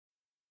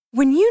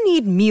When you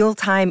need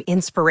mealtime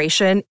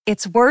inspiration,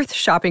 it's worth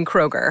shopping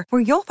Kroger,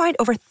 where you'll find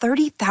over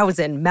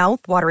 30,000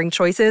 mouth-watering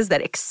choices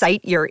that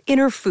excite your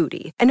inner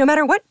foodie. And no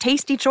matter what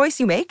tasty choice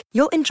you make,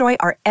 you'll enjoy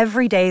our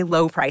everyday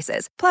low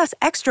prices, plus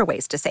extra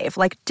ways to save,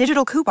 like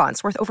digital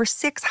coupons worth over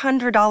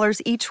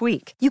 $600 each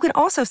week. You can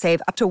also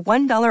save up to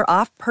 $1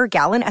 off per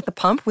gallon at the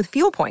pump with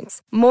fuel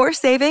points. More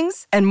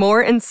savings and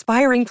more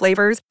inspiring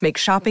flavors make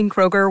shopping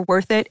Kroger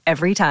worth it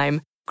every time.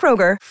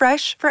 Kroger,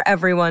 fresh for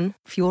everyone.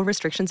 Fuel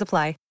restrictions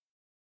apply.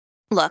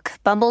 Look,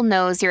 Bumble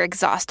knows you're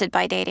exhausted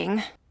by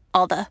dating.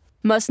 All the,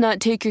 must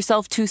not take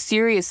yourself too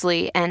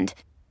seriously, and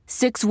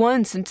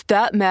 6'1" since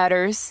that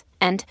matters,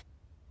 and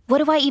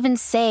what do I even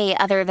say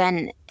other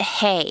than,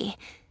 hey?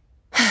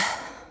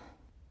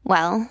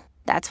 Well,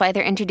 that's why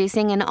they're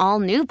introducing an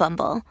all-new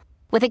Bumble,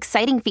 with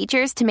exciting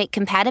features to make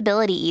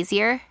compatibility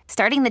easier,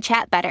 starting the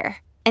chat better,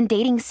 and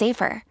dating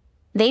safer.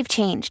 They've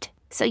changed,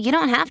 so you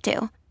don't have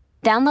to.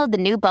 Download the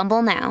new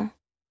Bumble now.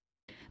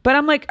 But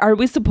I'm like, are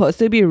we supposed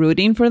to be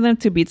rooting for them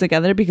to be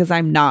together? Because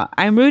I'm not.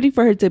 I'm rooting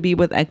for her to be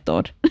with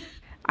Hector.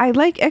 I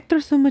like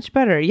Hector so much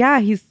better. Yeah,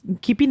 he's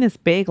keeping this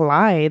big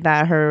lie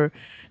that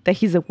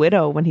he's a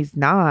widow when he's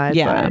not.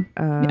 Yeah.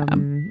 But,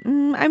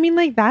 I mean,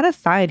 like, that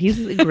aside,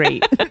 he's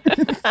great.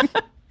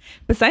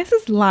 Besides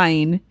his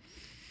line,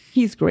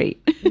 he's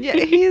great. Yeah,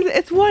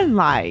 it's one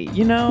lie,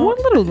 you know? One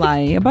little lie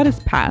about his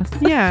past.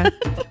 Yeah.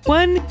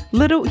 One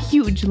little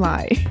huge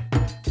lie.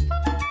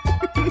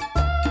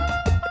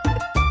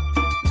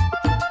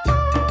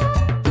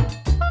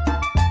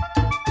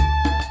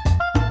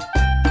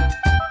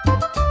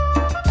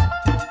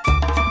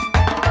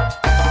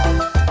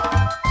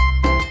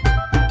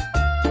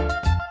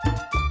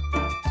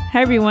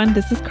 Hi everyone,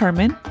 this is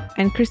Carmen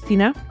and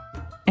Christina,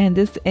 and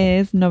this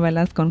is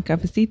Novelas con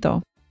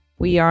Cafecito.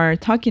 We are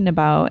talking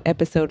about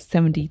episode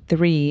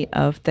 73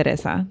 of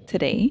Teresa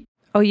today.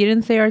 Oh, you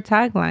didn't say our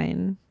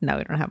tagline. No,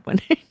 we don't have one.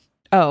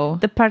 Oh.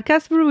 The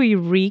podcast where we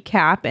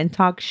recap and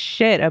talk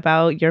shit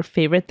about your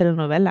favorite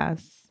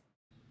telenovelas.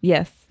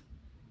 Yes.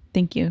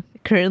 Thank you.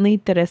 Currently,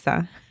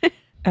 Teresa.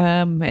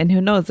 And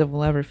who knows if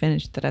we'll ever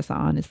finish Teresa,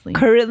 honestly.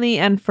 Currently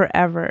and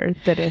forever,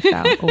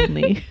 Teresa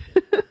only.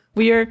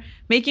 We are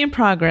making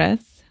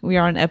progress. We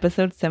are on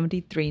episode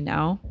 73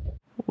 now.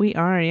 We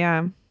are,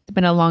 yeah. It's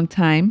been a long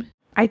time.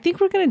 I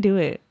think we're going to do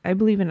it. I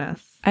believe in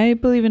us. I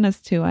believe in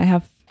us too. I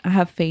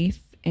have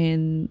faith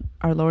in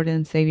our Lord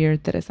and Savior,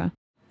 Teresa.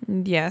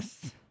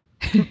 Yes.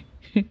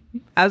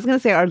 I was going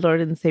to say our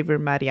Lord and Savior,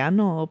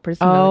 Mariano,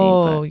 personally.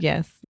 Oh,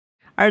 yes.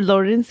 Our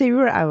Lord and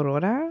Savior,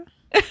 Aurora.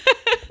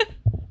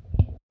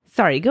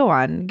 Sorry, go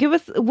on. Give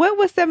us, what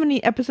was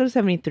episode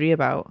 73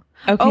 about?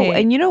 Okay. Oh,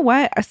 and you know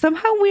what?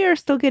 Somehow we are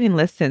still getting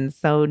listens.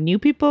 So new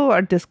people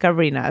are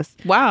discovering us.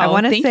 Wow. I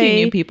want to say,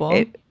 you, new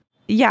people.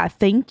 Yeah,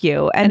 thank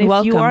you. And if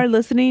welcome. You are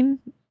listening,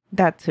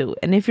 that too.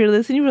 And if you're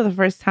listening for the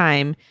first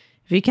time,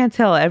 if you can't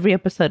tell, every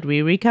episode we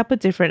recap a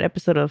different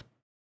episode of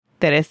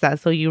Teresa.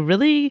 So you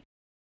really,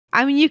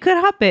 I mean, you could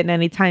hop in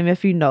anytime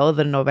if you know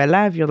the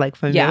novela, if you're like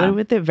familiar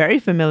with it, very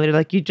familiar.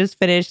 Like you just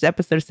finished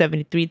episode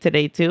 73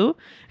 today too.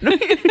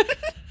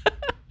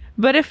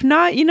 But if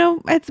not, you know,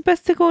 it's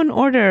best to go in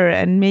order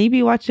and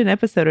maybe watch an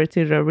episode or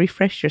two to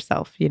refresh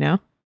yourself, you know?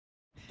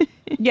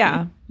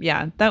 Yeah.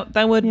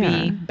 That would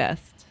be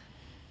best.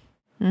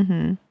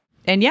 Mm-hmm.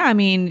 And yeah, I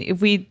mean,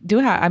 if we do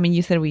have, I mean,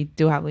 you said we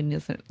do have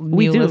new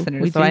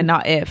listeners, so I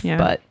not if,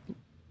 but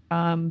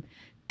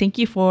thank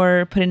you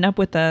for putting up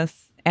with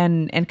us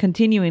and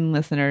continuing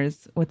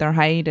listeners with our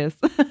hiatus.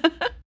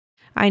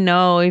 I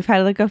know we've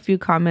had like a few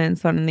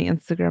comments on the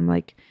Instagram,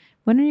 like,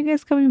 when are you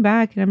guys coming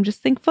back? And I'm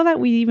just thankful that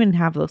we even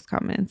have those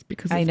comments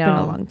because it's been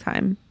a long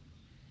time.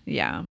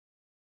 Yeah.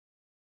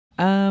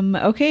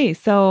 Okay,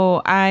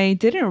 so I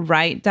didn't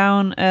write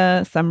down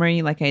a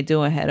summary like I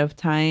do ahead of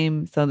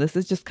time. So this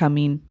is just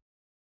coming,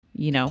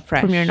 you know,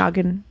 fresh. From your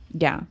noggin.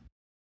 Yeah.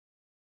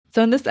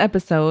 So in this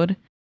episode,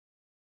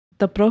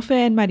 the profe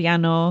and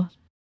Mariano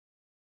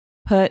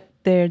put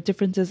their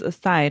differences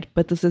aside,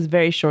 but this is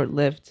very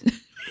short-lived.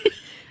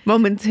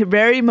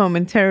 Very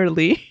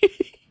momentarily.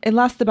 It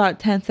lasts about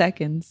 10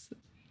 seconds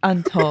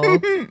until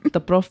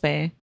the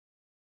profe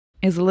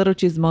is a little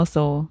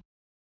chismoso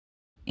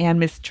and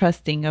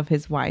mistrusting of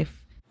his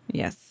wife.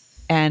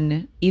 Yes.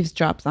 And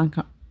eavesdrops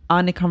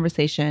on a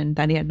conversation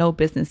that he had no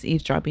business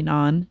eavesdropping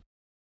on.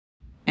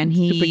 And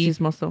he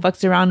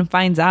fucks around and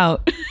finds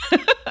out.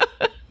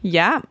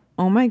 Yeah.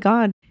 Oh my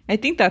God. I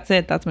think that's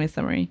it. That's my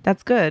summary.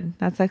 That's good.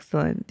 That's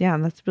excellent. Yeah,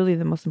 that's really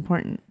the most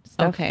important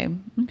stuff.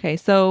 Okay.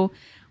 So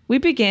we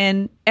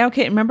begin.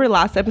 Okay, remember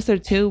last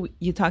episode too,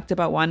 you talked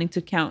about wanting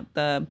to count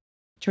the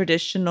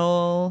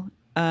traditional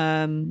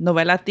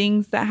novela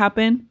things that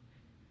happen.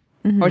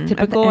 Mm-hmm. Or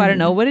typical, I don't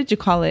know. What did you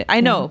call it?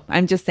 I know.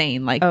 I'm just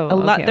saying, like, a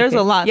lot. There's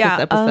a lot this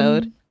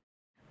episode.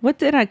 What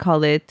did I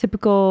call it?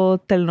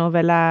 Typical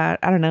telenovela,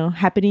 I don't know,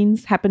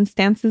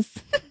 happenstances.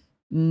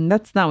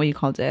 That's not what you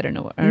called it. I don't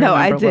know. No,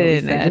 I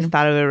didn't. I just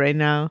thought of it right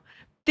now.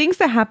 Things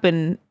that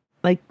happen,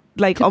 like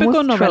typical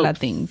almost novela tropes.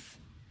 things.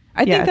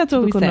 I think that's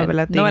what we said.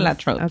 Novela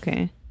tropes.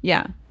 Okay.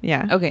 Yeah.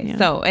 Yeah. Okay. Yeah.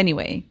 So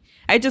anyway,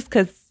 I just,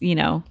 because, you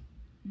know,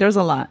 There's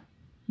a lot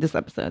this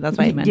episode. That's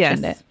why I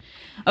mentioned it.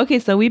 Okay,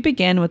 so we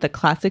begin with a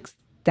classic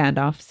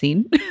standoff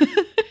scene.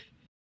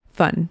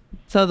 Fun.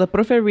 So the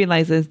profe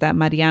realizes that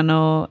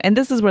Mariano, and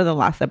this is where the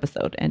last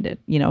episode ended.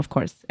 You know, of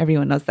course,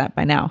 everyone knows that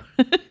by now.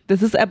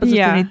 This is episode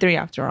 23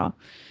 after all.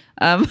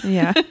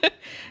 Yeah.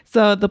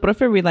 So the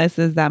profe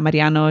realizes that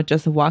Mariano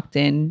just walked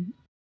in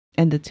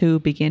and the two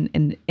begin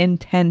an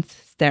intense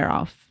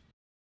stare-off.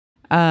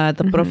 The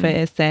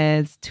profe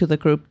says to the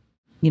group,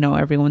 you know,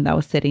 everyone that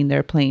was sitting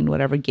there playing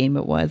whatever game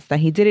it was, that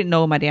he didn't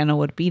know Mariano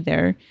would be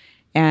there.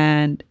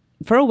 And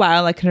for a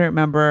while, I couldn't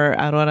remember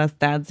Aurora's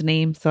dad's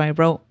name. So I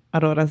wrote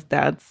Aurora's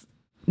dad's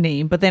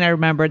name. But then I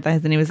remembered that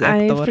his name is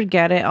Hector. I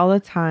forget it all the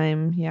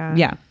time. Yeah.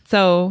 Yeah.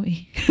 So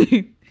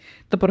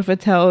the profe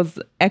tells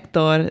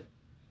Hector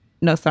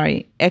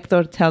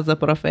tells the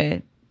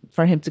profe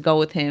for him to go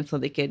with him so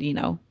they could, you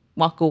know,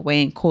 walk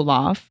away and cool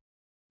off.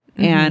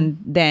 And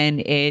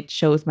then it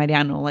shows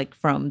Mariano like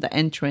from the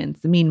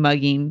entrance, mean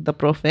mugging the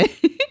profe.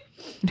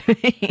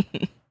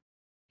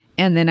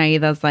 And then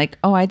Aida's like,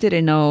 oh, I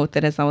didn't know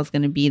Teresa was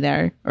going to be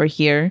there or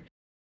here.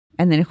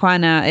 And then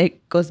Juana,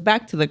 it goes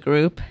back to the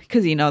group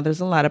because, you know,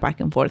 there's a lot of back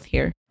and forth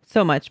here.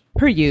 So much.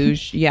 Per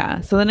usual. Yeah.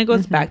 So then it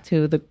goes back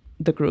to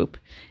the group.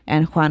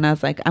 And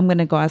Juana's like, I'm going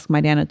to go ask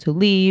Mariano to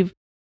leave.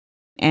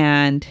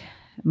 And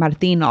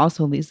Martin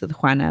also leaves with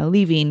Juana,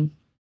 leaving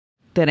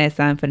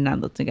Teresa and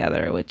Fernando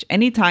together, which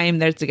anytime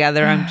they're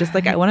together, I'm just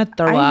like, I want to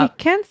throw up. I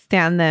can't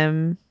stand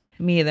them.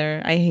 Me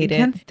either. I hate it. I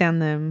can't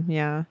stand them.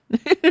 Yeah.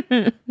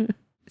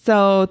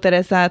 So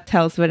Teresa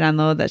tells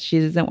Fernando that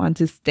she doesn't want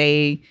to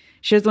stay.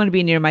 She doesn't want to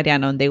be near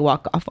Mariano, and they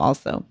walk off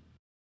also.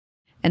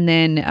 And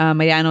then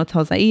Mariano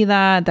tells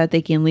Aida that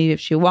they can leave if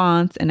she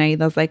wants. And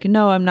Aida's like,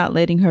 no, I'm not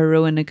letting her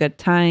ruin a good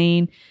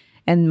time.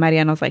 And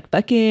Mariano's like,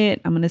 fuck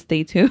it. I'm going to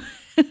stay too.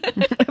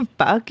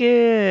 Fuck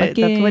it.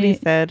 That's what he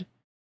said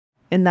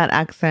in that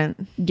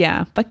accent.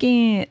 Yeah, fuck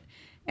it.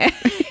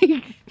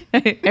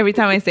 Every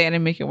time I say it, I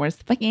make it worse.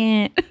 Fuck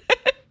it.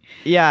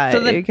 Yeah, so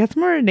then, it gets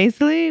more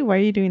nasally. Why are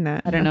you doing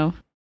that? I don't know.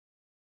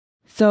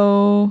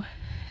 So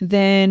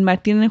then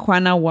Martin and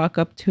Juana walk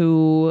up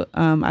to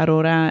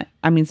Aida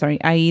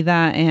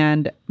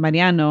and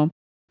Mariano.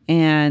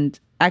 And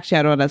actually,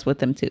 Aurora's with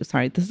them too.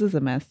 Sorry, this is a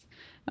mess.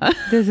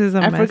 This is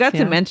a mess. I forgot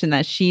to mention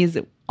that she's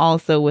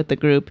also with the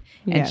group.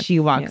 And she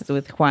walks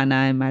with Juana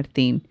and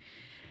Martin.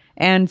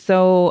 And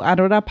so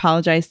Aurora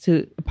apologizes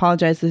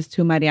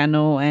to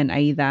Mariano and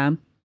Aida.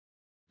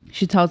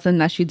 She tells them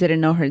that she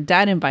didn't know her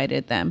dad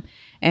invited them.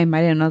 And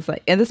Mariano's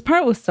like, and this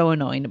part was so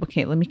annoying.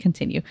 Okay, let me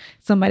continue.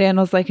 So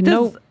Mariano's like,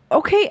 no.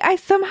 Okay, I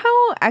somehow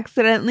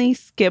accidentally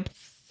skipped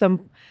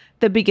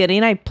the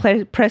beginning. I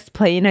pressed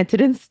play and I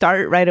didn't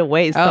start right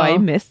away. So I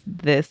missed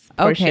this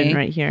portion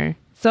right here.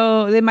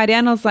 So then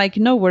Mariano's like,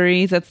 no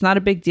worries. It's not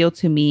a big deal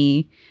to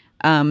me.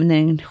 And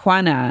then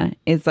Juana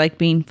is like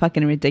being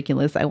fucking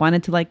ridiculous. I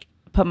wanted to like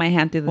put my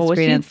hand through the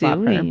screen and slap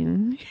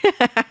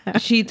her.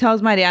 She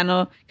tells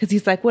Mariano, because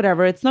he's like,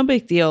 whatever, it's no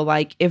big deal.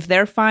 Like, if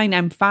they're fine,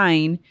 I'm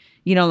fine.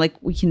 You know, like,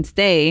 we can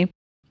stay.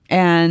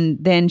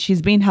 And then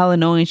she's being hella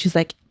annoying. She's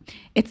like,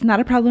 it's not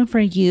a problem for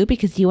you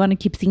because you want to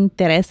keep seeing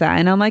Teresa.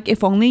 And I'm like,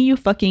 if only you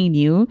fucking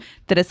knew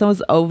Teresa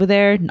was over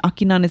there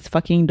knocking on his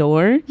fucking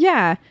door.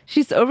 Yeah.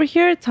 She's over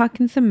here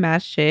talking some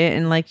mad shit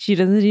and like she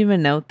doesn't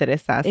even know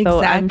Teresa.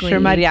 So I'm sure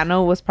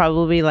Mariano was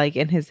probably like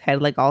in his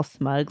head, like all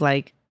smug,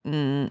 like,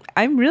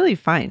 I'm really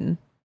fine.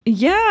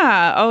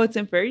 Yeah. Oh, it's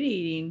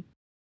infuriating.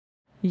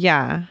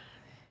 Yeah.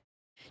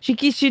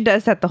 She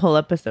does that the whole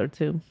episode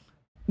too.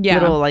 Yeah.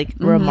 Little like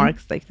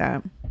remarks like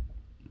that.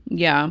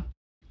 Yeah.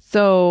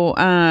 So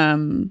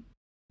then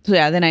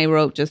I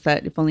wrote just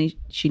that if only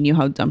she knew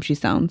how dumb she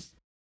sounds.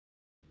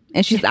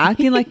 And she's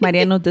acting like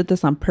Mariano did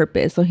this on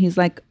purpose. So he's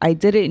like, I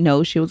didn't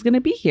know she was going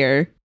to be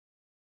here.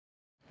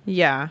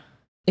 Yeah.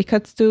 It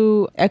cuts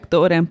to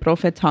Hector and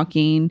Profe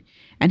talking,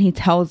 and he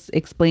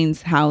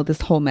explains how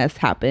this whole mess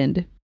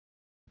happened.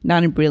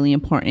 Not really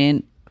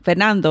important.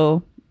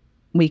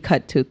 We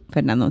cut to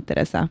Fernando and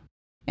Teresa.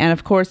 And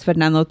of course,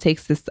 Fernando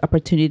takes this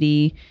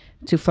opportunity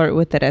to flirt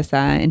with Teresa,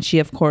 and she,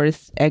 of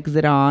course, eggs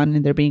it on,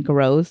 and they're being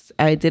gross.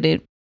 I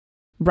didn't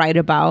write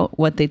about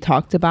what they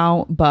talked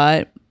about,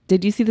 but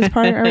did you see this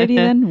part already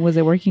then? Was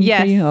it working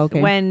for you? Okay.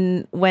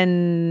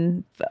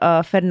 When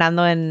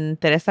Fernando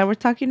and Teresa were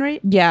talking, right?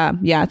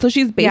 Yeah. So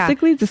she's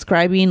basically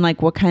describing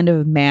like what kind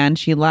of man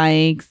she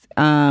likes.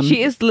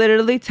 She is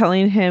literally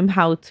telling him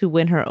how to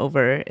win her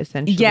over,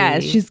 essentially.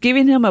 Yeah, she's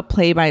giving him a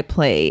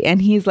play-by-play, and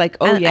he's like,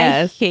 oh, and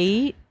yes.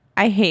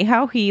 I hate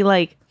how he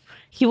like,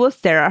 he will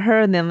stare at her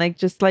and then like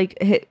just like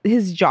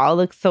his jaw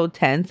looks so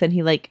tense and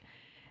he like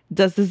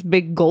does this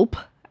big gulp.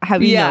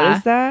 Have you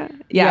noticed that?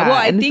 Yeah. Well,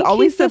 I think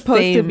he's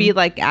supposed to be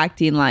like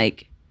acting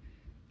like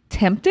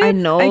tempted. I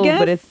know,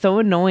 but it's so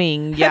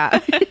annoying.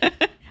 Yeah.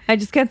 I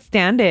just can't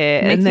stand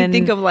it. Makes me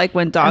think of like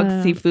when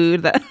dogs see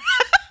food that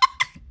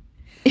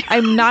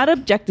I'm not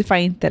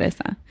objectifying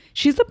Teresa.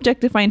 She's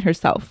objectifying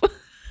herself.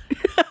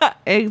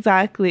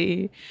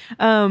 Exactly.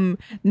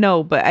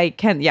 No, but I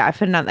can't. Yeah,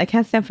 I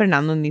can't stand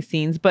Fernando in these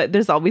scenes. But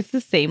there's always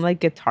the same like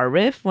guitar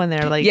riff when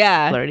they're like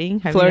flirting.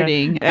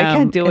 Flirting. I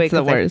can't do it it's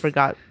the because I worst.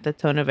 forgot the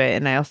tone of it,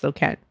 and I also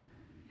can't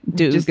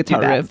do just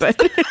guitar do that, riffs.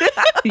 But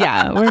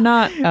Yeah, we're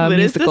not but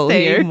it's the musical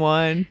same here.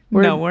 one.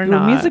 We're We're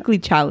not musically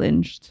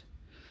challenged,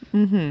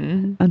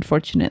 Mm-hmm.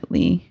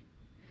 unfortunately.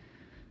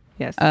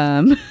 Yes.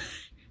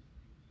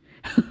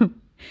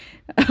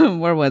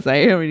 Where was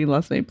I? I already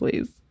lost my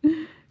place.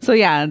 So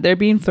yeah, they're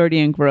being flirty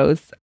and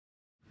gross.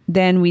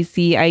 Then we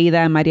see Aida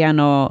and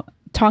Mariano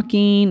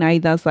talking.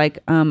 Aida's like,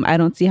 I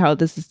don't see how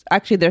this is.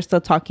 Actually, they're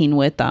still talking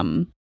with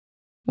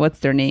what's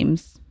their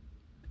names?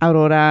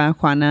 Aurora,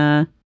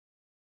 Juana,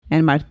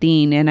 and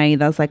Martin. And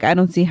Aida's like, I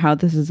don't see how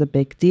this is a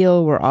big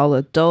deal. We're all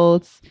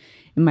adults.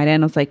 And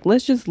Mariano's like,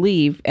 let's just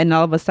leave. And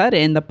all of a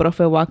sudden, the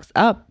profe walks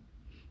up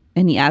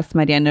and he asks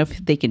Mariano if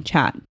they can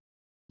chat.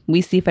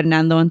 We see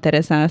Fernando and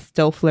Teresa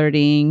still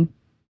flirting.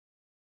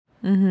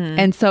 Mm-hmm.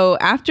 And so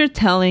after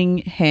telling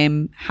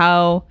him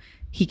how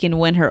he can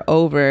win her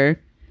over,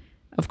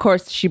 of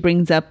course, she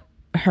brings up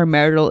her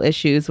marital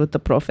issues with the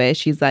profe.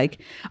 She's like,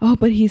 oh,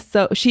 but he's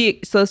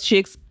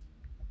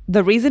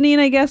the reasoning,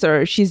 I guess,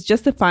 or she's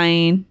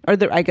justifying, or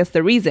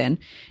the reason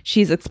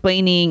she's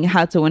explaining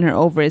how to win her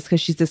over is because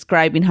she's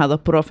describing how the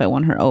profe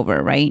won her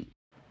over, right?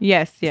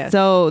 Yes, yes.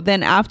 So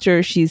then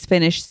after she's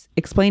finished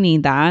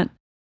explaining that,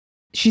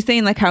 she's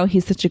saying like how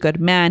he's such a good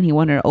man, he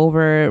won her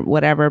over,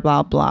 whatever,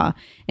 blah, blah.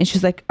 And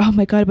she's like, oh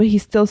my God, but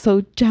he's still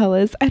so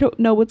jealous. I don't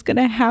know what's going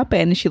to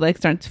happen. And she like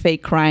starts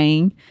fake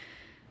crying.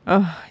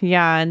 Oh,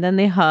 yeah. And then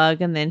they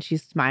hug and then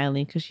she's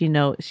smiling because she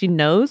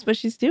knows what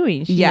she's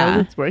doing. She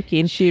knows it's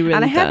working. She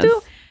really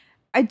does.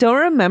 I don't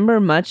remember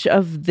much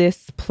of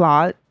this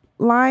plot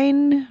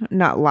line,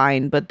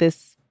 but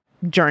this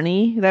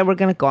journey that we're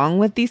going to go on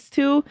with these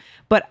two.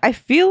 But I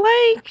feel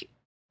like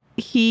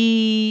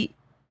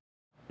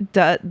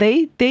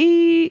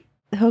they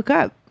hook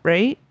up,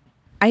 right?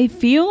 I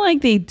feel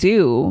like they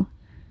do.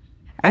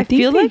 I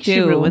feel like she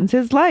ruins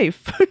his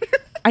life.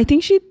 I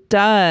think she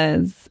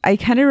does. I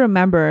kind of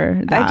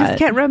remember that. I just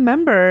can't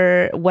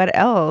remember what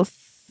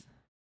else.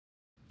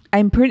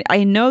 I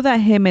know that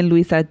him and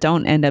Luisa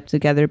don't end up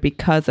together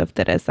because of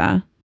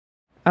Teresa.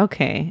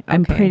 Okay.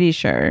 I'm pretty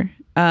sure.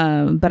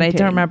 But I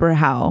don't remember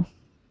how.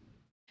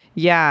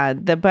 Yeah,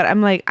 but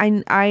I'm like,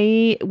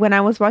 I when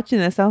I was watching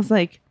this, I was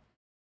like,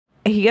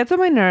 he gets on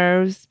my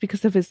nerves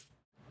because of his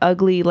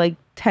ugly, like,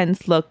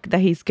 tense look that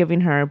he's giving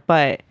her.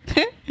 But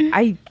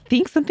I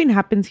think something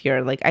happens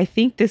here. Like, I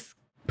think this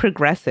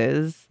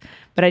progresses,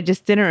 but I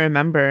just didn't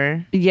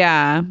remember.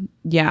 Yeah,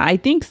 I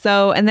think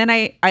so. And then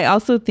I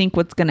also think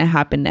what's going to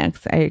happen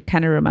next. I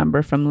kind of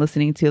remember from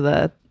listening to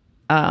the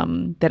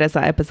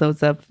Teresa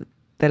episodes of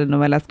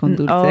Telenovelas con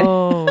Dulce.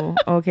 Oh,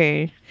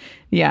 okay.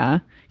 Yeah,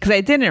 because I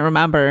didn't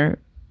remember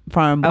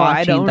from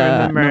watching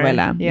the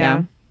novela.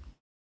 Yeah.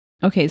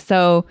 Okay,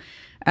 so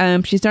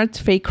she starts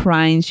fake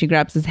crying. She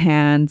grabs his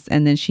hands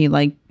and then she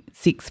like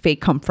seeks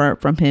fake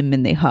comfort from him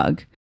and they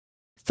hug.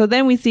 So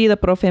then we see the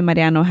profe and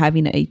Mariano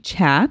having a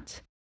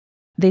chat.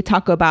 They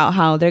talk about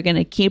how they're going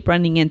to keep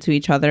running into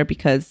each other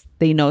because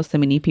they know so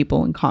many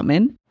people in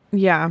common.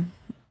 Yeah,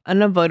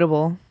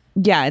 unavoidable.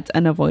 Yeah, it's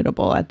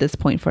unavoidable at this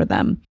point for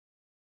them.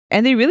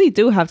 And they really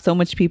do have so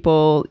much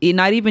people,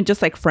 not even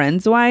just like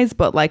friends-wise,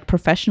 but like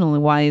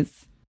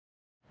professionally-wise.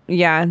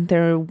 Yeah,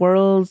 their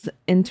worlds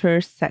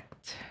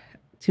intersect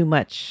too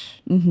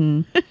much.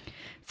 Mm-hmm.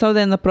 So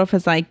then the prof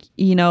is like,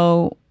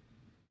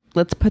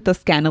 let's put the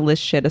scandalous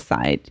shit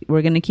aside.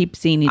 We're going to keep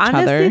seeing each other.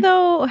 Honestly,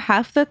 though,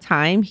 half the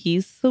time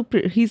he's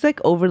like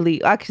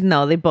overly... Actually,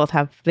 no, they've both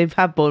been a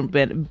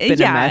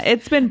mess.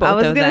 It's been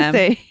both of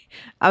them.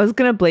 I was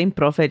going to blame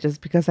Profe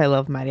just because I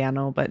love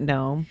Mariano, but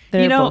no.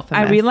 They're both a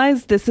mess. I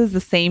realized this is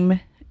the same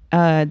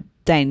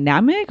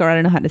dynamic, or I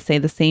don't know how to say,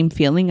 the same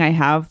feeling I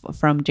have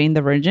from Jane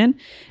the Virgin,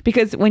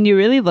 because when you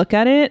really look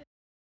at it,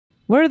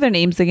 what are their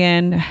names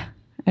again?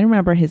 I don't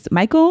remember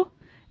Michael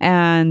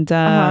and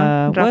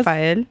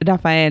Rafael.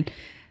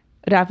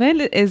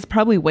 Rafael is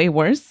probably way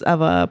worse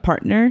of a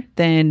partner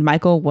than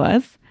Michael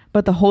was,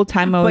 but the whole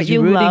time I was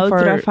rooting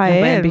for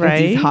Rafael because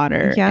he's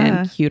hotter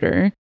and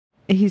cuter.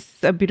 He's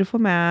a beautiful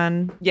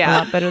man. Yeah, a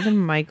lot better than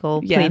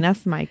Michael. Plain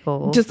as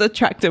Michael. Just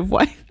attractive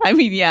wife. I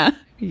mean,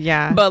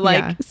 yeah. But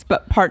like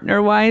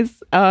partner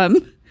wise, I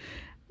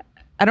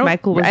don't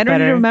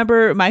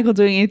remember Michael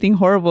doing anything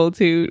horrible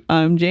to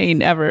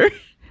Jane ever.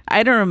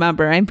 I don't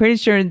remember. I'm pretty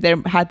sure there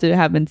had to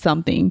have been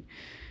something,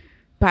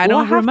 but I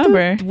don't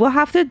remember. We'll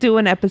have to do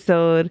an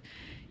episode,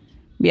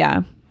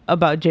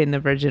 about Jane the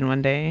Virgin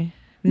one day.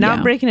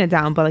 Not breaking it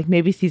down, but like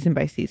maybe season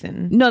by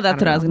season. No, that's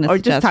what I was going to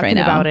suggest, or just talking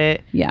about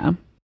it. Yeah.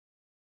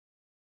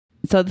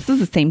 So this is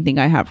the same thing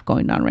I have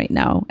going on right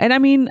now, and I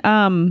mean,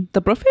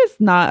 the profe is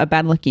not a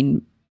bad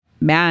looking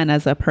man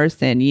as a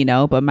person,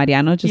 but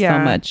Mariano just so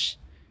much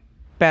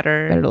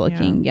better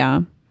looking.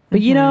 Yeah.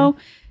 But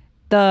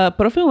the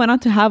profe went on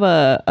to have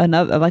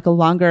another like a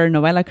longer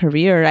novela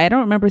career. I don't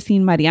remember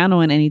seeing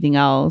Mariano in anything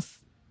else.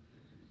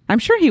 I'm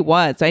sure he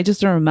was. I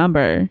just don't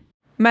remember.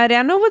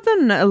 Mariano was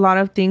in a lot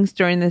of things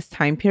during this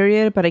time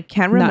period, but I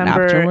can't Not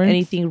remember afterwards.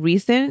 anything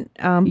recent.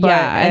 But,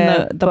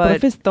 yeah, and the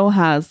profe still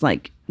has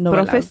like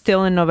novelas. Profe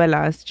still in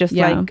novelas, just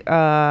like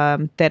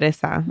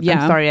Teresa.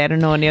 Yeah. I'm sorry, I don't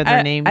know any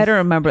other names. I don't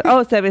remember.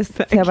 Oh,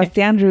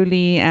 Sebastián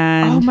Rulli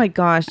and oh my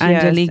gosh,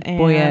 Angelique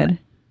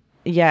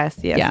yes,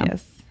 Boyed.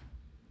 Yes.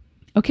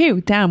 Okay,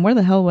 damn, where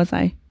the hell was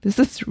I? This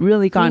has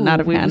really gotten out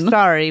of hand.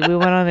 Sorry, we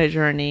went on a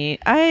journey.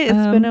 It's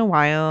been a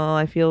while.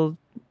 I feel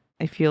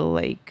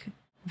like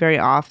very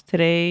off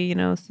today, you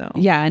know, so.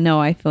 Yeah,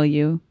 no, I feel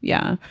you.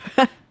 Yeah.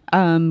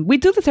 We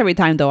do this every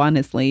time though,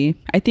 honestly.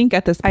 I think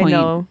at this point, I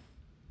know.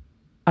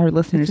 Our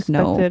listeners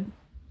know.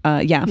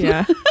 Yeah.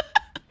 Yeah.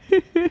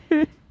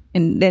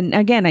 And then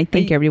again, I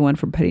thank everyone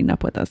for putting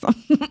up with us.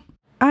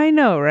 I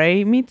know,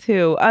 right? Me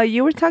too.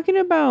 You were talking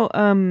about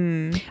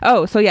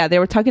oh, so yeah, they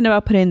were talking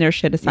about putting their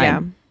shit aside.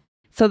 Yeah.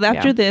 So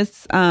after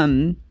this,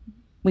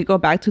 we go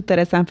back to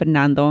Teresa and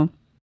Fernando.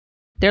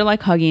 They're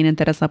like hugging, and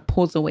Teresa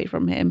pulls away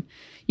from him.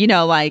 You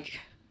know, like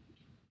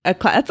I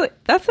feel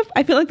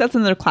like that's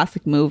another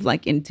classic move,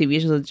 like in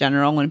TV shows in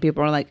general, when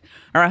people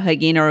are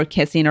hugging or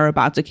kissing or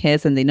about to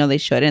kiss, and they know they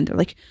shouldn't. They're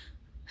like,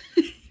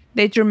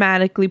 they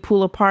dramatically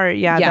pull apart.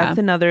 Yeah, that's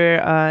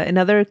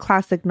another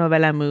classic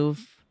novela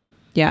move.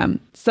 Yeah.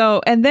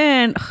 So, and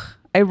then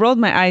I rolled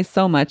my eyes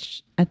so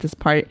much at this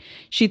part.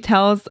 She's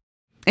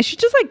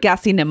just like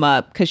gassing him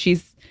up because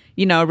she's,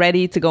 you know,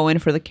 ready to go in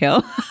for the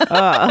kill.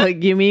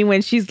 You mean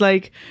when she's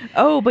like,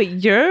 oh,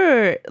 but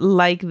you're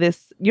like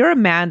this, you're a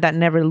man that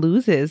never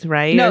loses,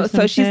 right? No,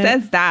 so she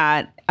says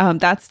that.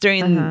 That's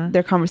during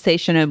their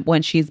conversation of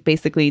when she's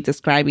basically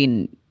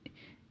describing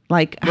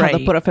like how the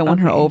profe won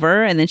her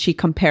over, and then she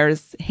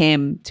compares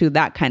him to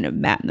that kind of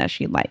man that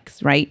she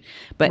likes, right?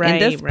 But in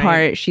this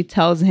part, she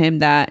tells him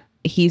that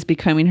he's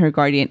becoming her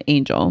guardian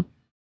angel.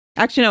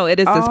 Actually, no, it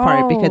is this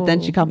part because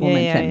then she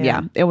compliments him.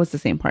 Yeah, it was the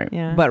same part.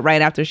 Yeah. But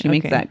right after she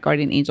makes that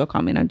guardian angel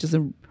comment, I just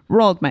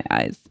rolled my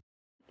eyes.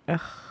 Ugh.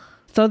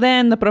 So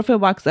then the profe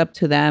walks up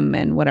to them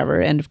and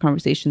whatever, end of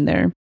conversation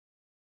there.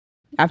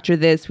 After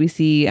this, we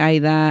see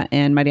Aida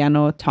and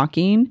Mariano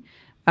talking.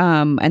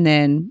 And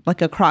then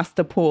like across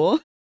the pool,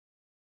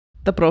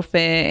 the profe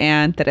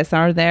and Teresa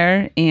are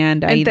there.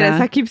 And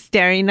Teresa keeps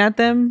staring at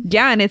them.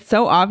 Yeah, and it's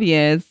so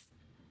obvious.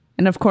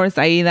 And of course,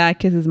 Aida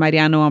kisses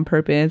Mariano on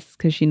purpose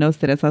because she knows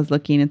Teresa's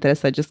looking, and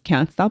Teresa just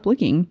can't stop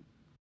looking.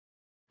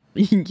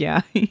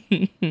 Yeah.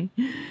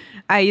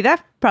 Aida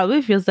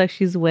probably feels like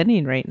she's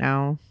winning right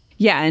now.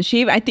 Yeah, and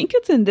I think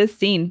it's in this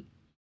scene.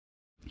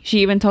 She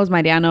even tells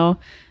Mariano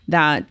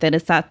that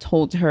Teresa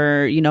told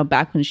her, you know,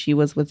 back when she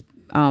was with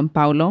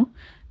Paulo,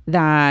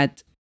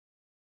 that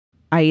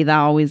Aida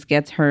always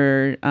gets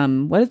her,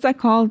 what is that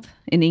called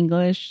in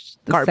English?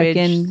 The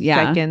garbage,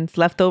 seconds,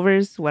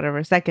 leftovers,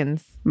 whatever,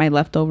 seconds. My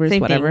leftovers,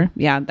 Same whatever. thing.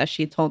 Yeah, that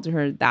she told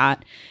her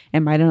that.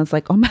 And Mariano's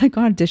like, oh my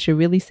God, did she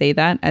really say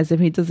that? As if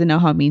he doesn't know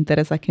how mean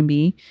Teresa can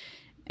be.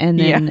 And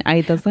then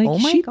Aida's like,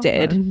 she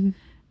did.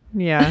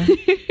 Yeah.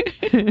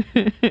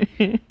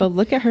 But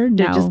look at her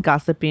now. They're just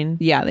gossiping.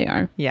 Yeah, they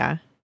are. Yeah.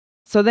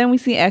 So then we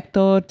see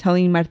Hector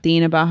telling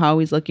Martin about how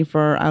he's looking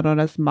for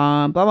Aurora's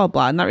mom, blah, blah,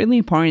 blah. Not really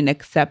important,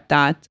 except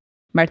that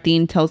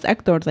Martin tells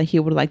Hector that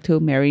he would like to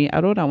marry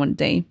Aurora one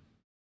day.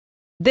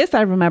 This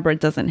I remember it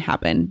doesn't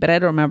happen, but I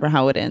don't remember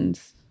how it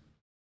ends.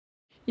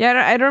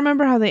 Yeah, I don't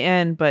remember how they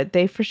end, but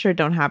they for sure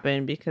don't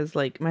happen because,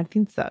 like,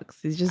 Martin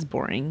sucks. He's just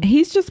boring.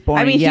 He's just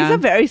boring. I mean, he's a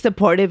very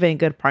supportive and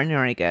good partner,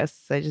 I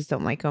guess. I just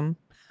don't like him.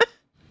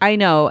 I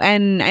know.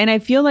 And I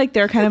feel like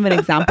they're kind of an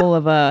example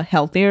of a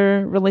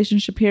healthier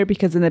relationship here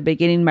because in the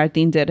beginning,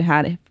 Martin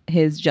had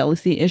his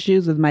jealousy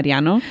issues with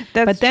Mariano.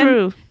 But then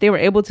true. They were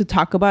able to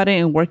talk about it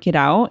and work it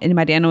out. And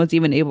Mariano was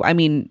even able,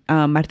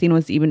 Martin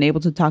was even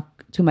able to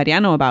talk to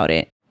Mariano about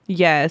it.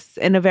 Yes,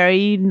 in a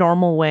very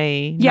normal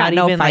way. Yeah, Not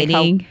no even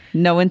fighting, like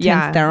no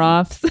intense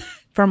stare-offs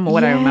from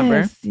what I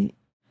remember.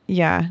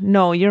 Yeah,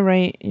 no, you're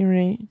right.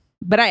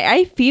 But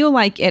I feel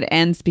like it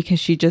ends because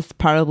she just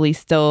probably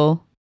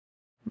still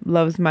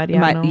loves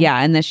Mariano.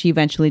 And then she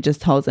eventually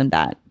just tells him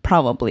that.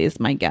 Probably is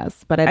my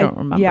guess, but I don't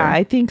remember. Yeah,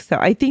 I think so.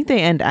 I think they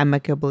end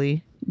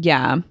amicably.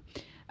 Yeah.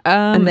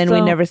 And then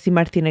we never see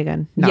Martin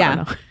again.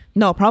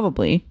 No,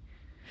 probably.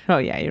 Oh,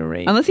 yeah, you're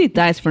right. Unless he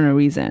dies for no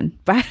reason.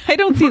 But I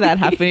don't see that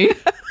happening.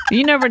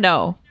 You never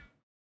know.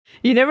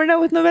 You never know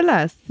with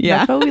novelas. Yeah.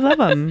 That's why we love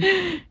them.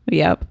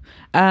 Yep.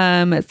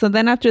 So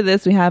then after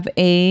this, we have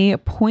a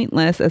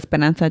pointless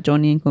Esperanza,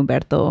 Johnny, and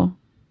Humberto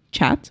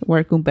chat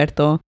where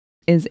Humberto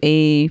is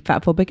a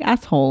fatphobic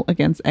asshole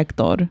against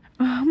Hector.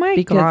 Oh my God.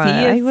 Because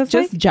he is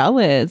just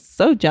jealous.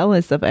 So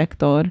jealous of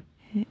Hector.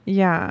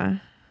 Yeah.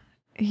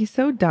 He's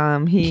so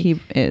dumb. He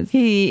is.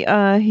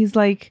 He's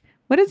like,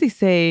 what does he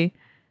say?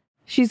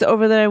 She's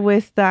over there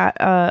with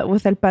that,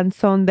 with el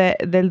panzón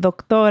del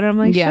doctor. I'm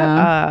like, shut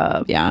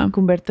up. Yeah.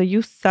 Humberto,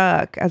 you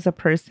suck as a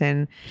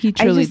person. He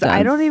truly does.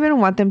 I don't even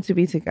want them to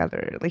be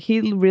together. Like,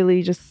 he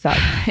really just sucks.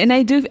 And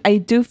I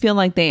do feel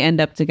like they end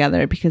up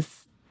together because.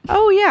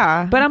 Oh,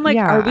 yeah. But I'm like,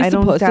 are we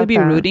supposed to be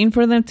rooting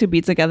for them to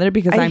be together?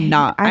 Because I'm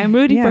not. I'm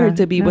rooting for her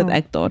to be with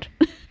Hector.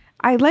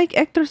 I like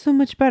Hector so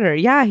much better.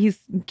 Yeah, he's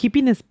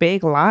keeping this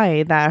big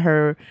lie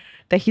that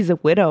he's a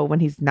widow when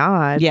he's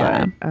not.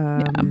 Yeah. But,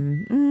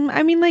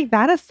 I mean, like,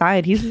 that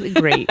aside, he's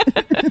great.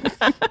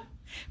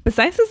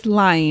 Besides his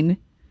line,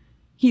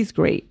 he's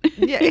great.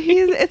 Yeah,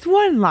 it's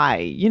one lie,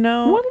 you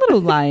know? One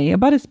little lie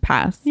about his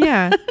past.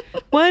 Yeah.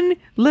 One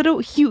little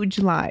huge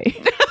lie.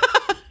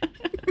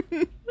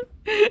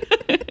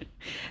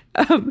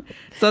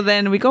 So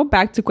then we go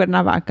back to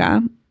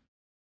Cuernavaca.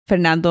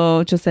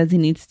 Fernando just says he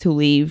needs to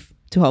leave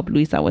to help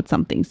Luisa with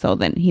something. So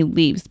then he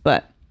leaves.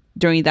 But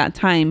during that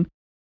time,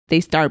 they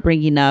start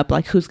bringing up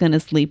like who's going to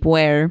sleep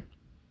where.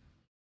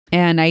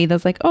 And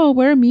Aida's like, oh,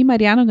 where are me,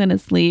 Mariano, going to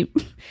sleep?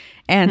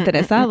 And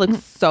Teresa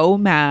looks so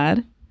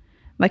mad.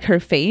 Like her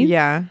face.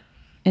 Yeah.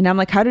 And I'm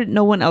like, how did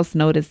no one else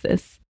notice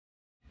this?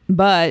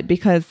 But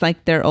because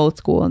like they're old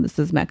school and this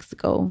is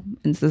Mexico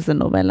and this is a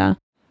novela.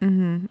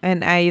 Mm-hmm.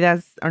 And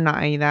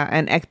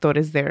and Hector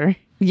is there.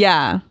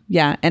 Yeah.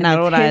 Yeah. And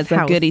Aurora is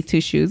a goody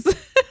two shoes.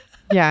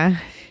 Yeah.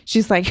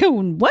 She's like,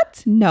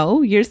 what?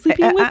 No, you're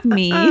sleeping with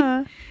me.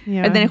 Yeah.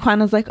 And then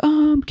Juana's like,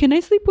 can I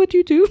sleep with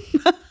you too?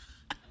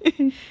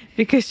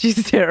 Because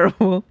she's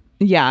terrible.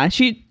 Yeah,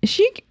 she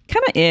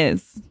kind of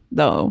is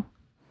though.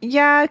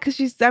 Yeah, because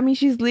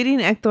she's leading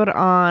Hector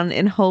on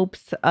in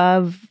hopes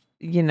of,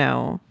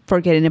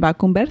 forgetting about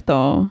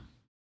Humberto.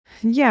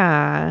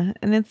 Yeah.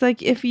 And it's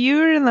like, if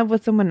you're in love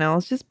with someone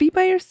else, just be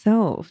by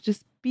yourself.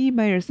 Just be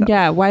by yourself.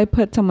 Yeah, why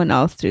put someone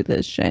else through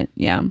this shit?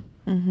 Yeah.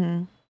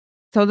 Mm-hmm.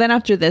 So then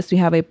after this, we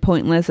have a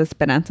pointless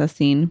Esperanza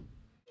scene.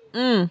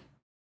 Is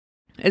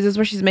this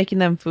where she's making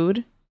them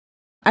food?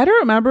 I don't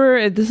remember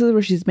if this is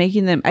where she's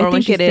making them. I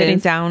think she's it is. Sitting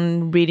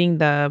down reading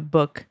the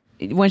book.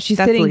 When she's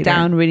sitting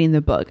down reading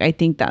the book. I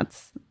think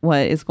that's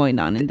what is going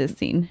on in this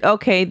scene.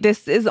 Okay,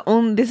 this is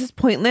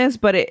pointless,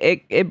 but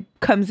it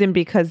comes in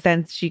because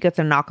then she gets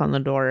a knock on the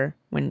door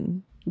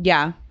when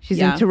she's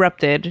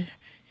interrupted.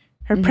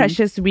 Her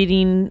precious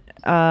reading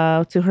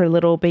to her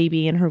little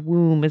baby in her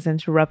womb is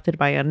interrupted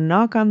by a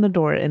knock on the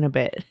door in a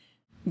bit.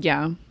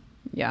 Yeah.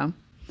 Yeah.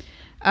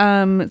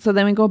 So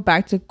then we go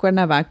back to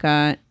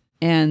Cuernavaca,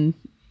 and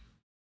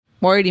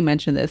we already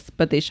mentioned this,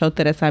 but they show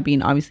Teresa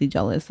being obviously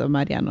jealous of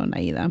Mariano and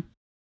Aida.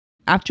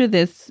 After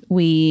this,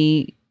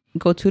 we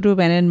go to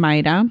Ruben and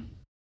Mayra.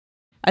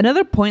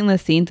 Another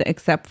pointless scene,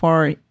 except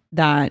for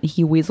that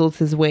he weasels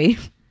his way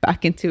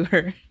back into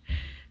her.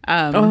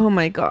 Oh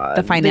my God.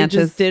 The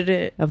finances just did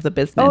it. of the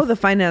business. Oh, the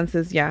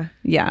finances. Yeah.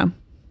 Yeah.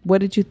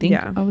 What did you think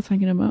I was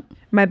talking about?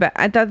 My bad.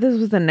 I thought this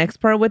was the next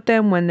part with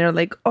them when they're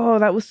like, oh,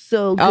 that was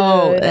so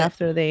good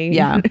after they.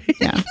 Yeah.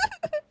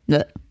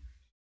 Yeah.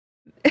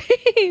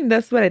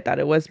 That's what I thought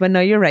it was. But no,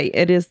 you're right.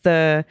 It is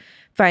the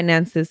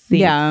finances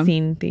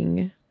scene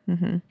thing.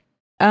 Mm-hmm.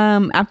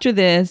 After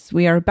this,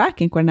 we are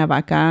back in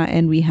Cuernavaca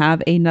and we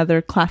have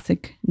another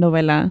classic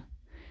novela.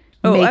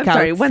 Oh, I'm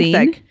sorry. One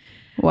sec.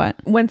 What?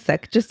 One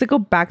sec. Just to go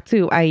back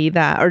to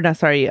Aida, or no,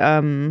 sorry,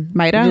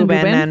 Mayra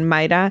Ruben and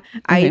Mayra.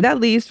 Okay. Aida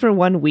leaves for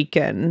one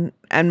weekend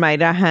and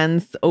Mayra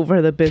hands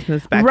over the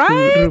business back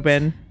to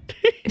Ruben.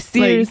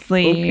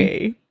 Seriously.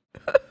 Okay.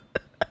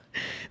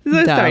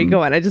 So sorry,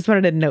 go on. I just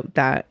wanted to note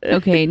that.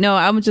 Okay, no,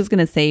 I was just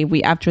gonna say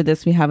after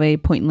this we have a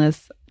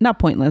not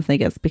pointless, I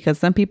guess, because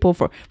some people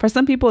for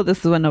some people this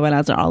is what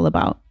novelas are all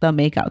about, the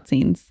makeout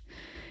scenes.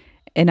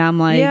 And I'm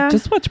like,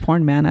 just watch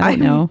porn, man. I don't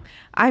know.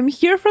 I'm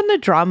here from the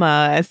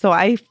drama, so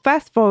I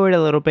fast forward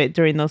a little bit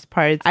during those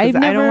parts because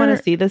I don't want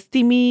to see the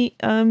steamy.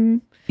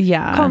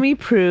 Call me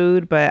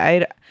prude, but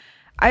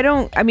I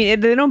don't. I mean,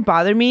 they don't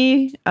bother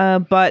me.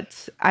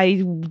 But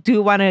I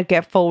do want to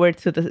get forward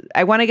to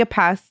I want to get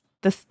past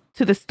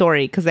to the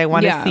story because I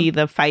want to see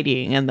the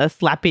fighting and the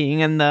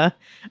slapping and the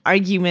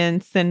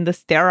arguments and the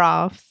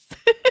stare-offs.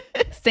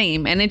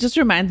 Same. And it just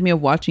reminds me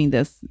of watching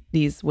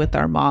these with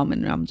our mom,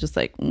 and I'm just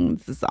like,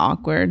 this is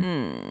awkward.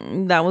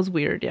 That was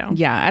weird.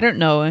 Yeah. I don't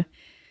know if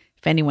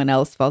anyone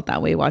else felt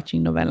that way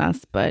watching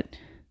novelas, but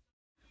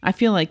I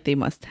feel like they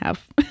must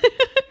have.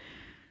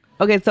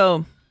 Okay,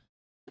 so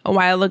a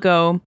while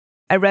ago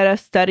I read a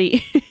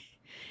study.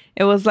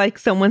 It was like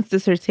someone's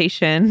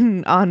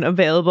dissertation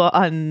available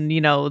on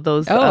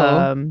those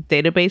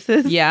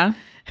databases. Yeah.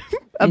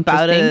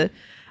 About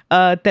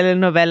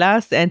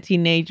telenovelas and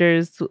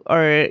teenagers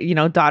or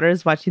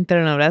daughters watching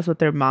telenovelas with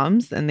their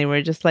moms, and they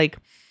were just like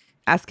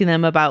asking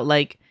them about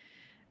like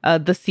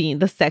the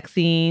sex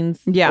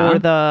scenes,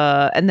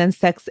 and then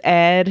sex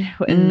ed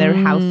in their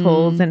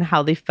households and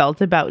how they felt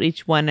about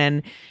each one.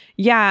 And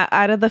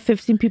out of the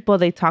 15 people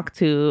they talked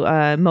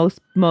to,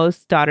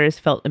 most daughters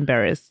felt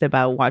embarrassed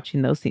about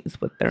watching those scenes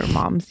with their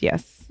moms.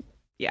 Yes.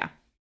 Yeah.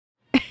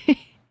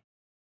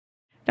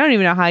 I don't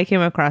even know how I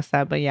came across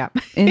that, but yeah.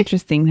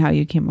 Interesting how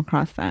you came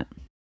across that.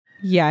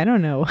 Yeah, I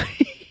don't know.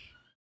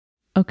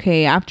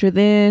 Okay, after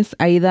this,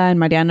 Aida and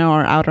Mariano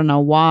are out on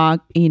a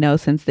walk,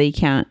 since they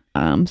can't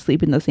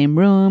sleep in the same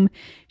room.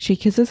 She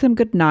kisses him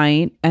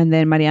goodnight, and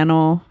then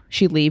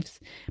she leaves.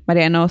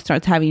 Mariano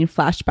starts having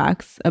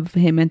flashbacks of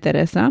him and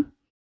Teresa.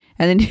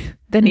 And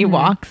then he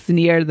walks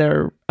near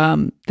their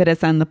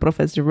Teresa and the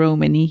professor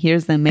room, and he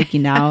hears them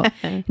making out.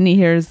 And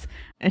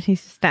he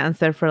stands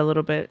there for a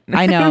little bit.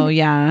 I know,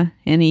 yeah.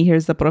 And he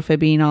hears the profe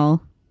being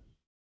all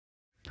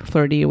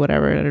flirty or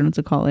whatever, I don't know what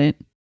to call it.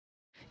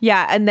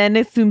 Yeah, and then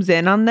it zooms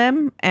in on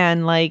them,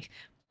 and like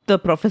the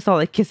professor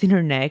like kissing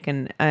her neck,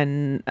 and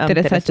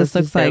Teresa just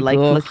looks like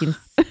looking.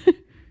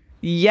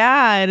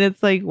 Yeah, and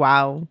it's like,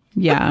 wow.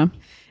 Yeah.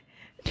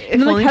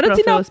 And like, how does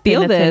he not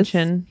feel this?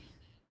 Attention.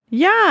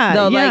 Yeah,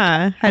 though,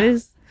 yeah.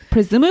 Like,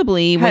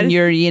 presumably, when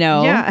you're,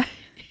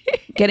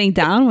 getting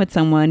down with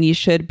someone, you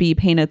should be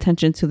paying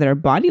attention to their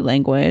body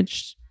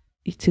language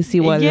to see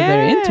whether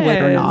they're into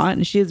it or not.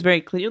 And she is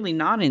very clearly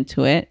not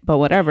into it, but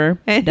whatever.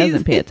 She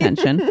doesn't pay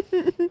attention.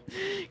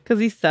 Because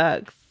he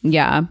sucks.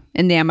 Yeah.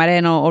 And the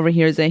Mariano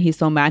overhears it. He's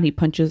so mad, he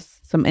punches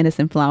some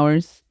innocent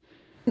flowers.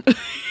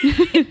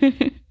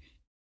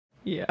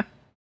 Yeah.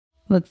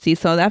 Let's see.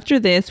 So after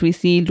this, we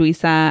see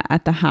Luisa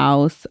at the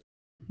house.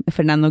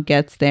 Fernando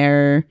gets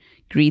there,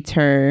 greets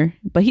her,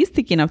 but he's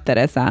thinking of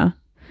Teresa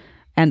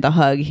and the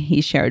hug he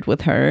shared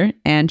with her.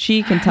 And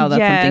she can tell that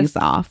something's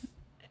off.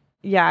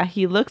 Yeah,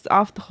 he looks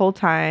off the whole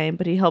time,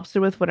 but he helps her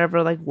with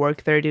whatever like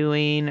work they're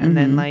doing. And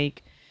then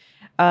like,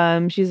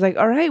 she's like,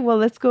 all right, well,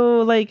 let's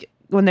go, like,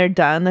 when they're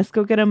done, let's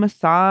go get a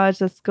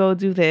massage. Let's go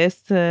do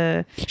this.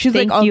 She's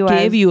like, I'll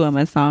give you a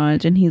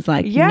massage. And he's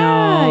like,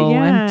 no,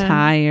 I'm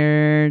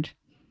tired.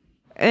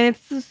 And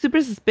it's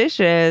super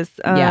suspicious.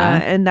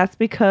 And that's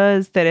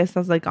because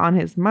Teresa's like on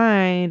his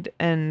mind.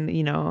 And,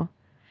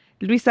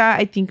 Luisa,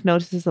 I think,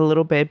 notices a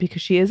little bit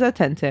because she is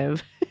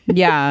attentive.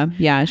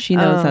 Yeah. She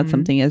knows that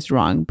something is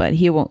wrong, but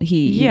he won't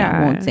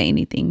say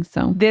anything.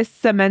 So this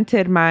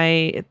cemented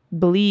my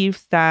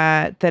beliefs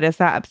that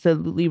Teresa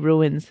absolutely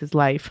ruins his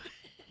life.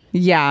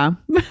 Yeah.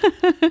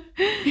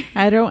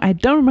 I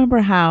don't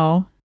remember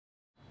how.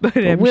 But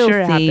I'm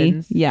sure it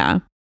happens. Yeah.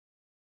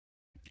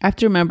 I have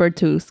to remember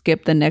to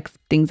skip the next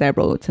things I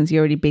wrote since you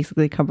already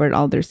basically covered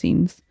all their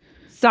scenes.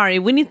 Sorry,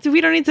 we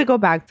don't need to go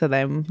back to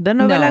them. The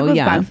novela goes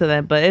back to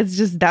them, but it's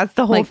just, that's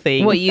the whole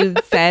thing. What you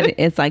said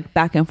is like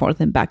back and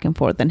forth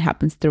and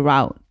happens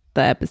throughout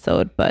the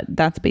episode, but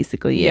that's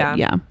basically it.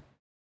 Yeah.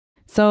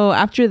 So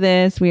after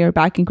this, we are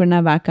back in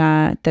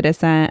Cuernavaca.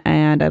 Teresa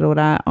and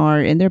Aurora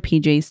are in their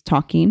PJs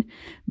talking,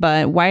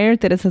 but why are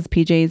Teresa's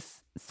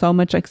PJs so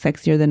much like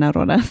sexier than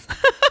Aurora's?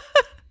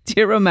 Do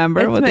you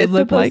remember what they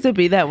look like? It's supposed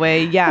to be that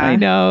way. Yeah. I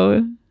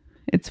know.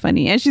 It's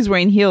funny. And she's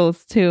wearing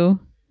heels too.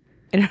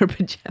 In her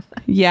pajamas.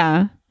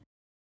 Yeah.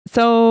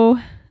 So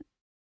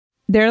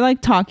they're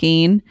like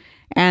talking,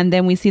 and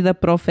then we see the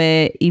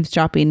profe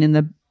eavesdropping in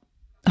the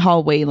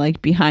hallway,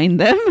 like behind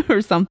them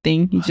or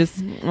something. He's just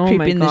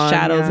creeping in the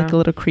shadows like a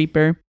little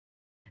creeper.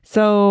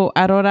 So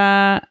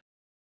Aurora,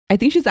 I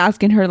think she's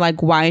asking her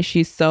like why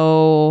she's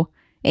so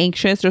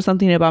anxious or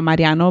something about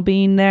Mariano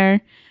being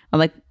there.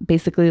 Like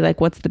basically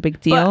like what's the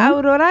big deal?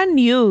 But Aurora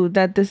knew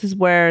that this is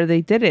where they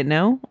did it,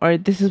 no? Or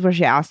this is where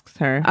she asks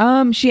her?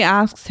 She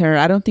asks her.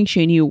 I don't think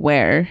she knew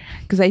where,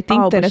 because I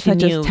think Teresa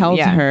just tells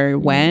her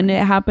when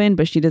it happened,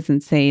 but she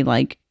doesn't say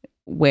like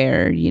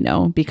where,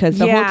 because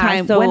the whole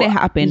time when it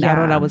happened,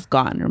 Aurora was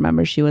gone.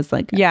 Remember, she was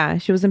like,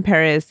 she was in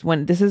Paris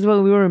when this is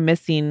what we were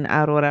missing.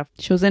 Aurora,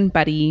 she was in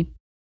Paris.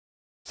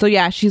 So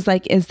yeah, she's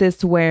like, is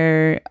this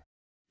where?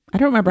 I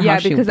don't remember how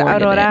she worded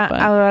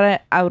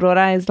it.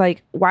 Aurora is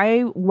like,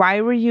 why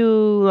were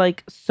you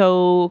like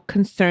so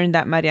concerned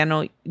that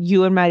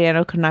you and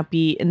Mariano could not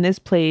be in this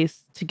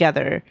place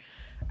together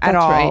at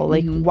all?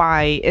 Right. Like,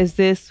 why? Is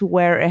this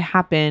where it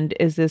happened?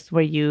 Is this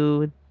where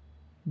you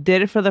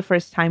did it for the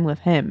first time with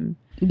him?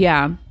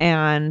 Yeah.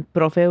 And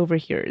Profe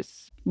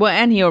overhears. Well,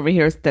 and he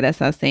overhears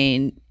Teresa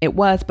saying, it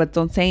was, but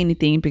don't say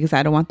anything because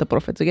I don't want the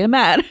Profe to get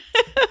mad.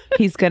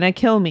 He's gonna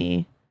kill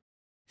me.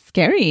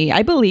 Scary.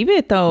 I believe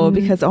it though,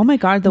 because oh my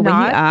God, the way he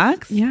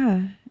acts.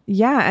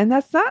 Yeah, and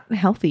that's not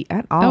healthy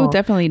at all. No,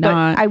 definitely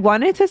not. But I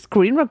wanted to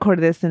screen record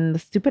this, and the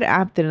stupid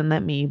app didn't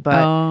let me.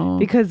 But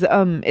because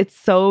it's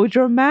so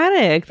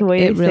dramatic the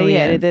way they say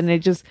it, and then it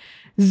just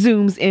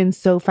zooms in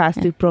so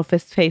fast to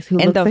Profe's face, who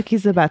looks like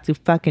he's about to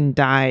fucking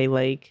die.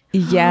 Like,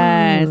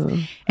 yes,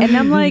 and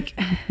I'm like,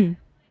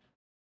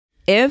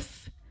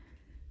 if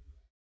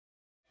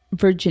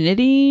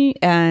virginity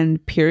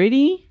and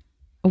purity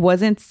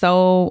wasn't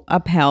so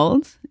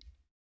upheld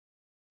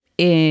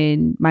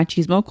in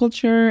machismo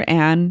culture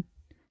and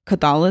I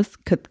don't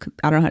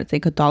know how to say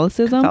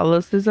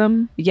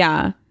Catholicism.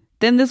 Yeah.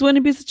 Then this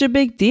wouldn't be such a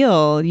big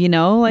deal,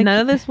 Like none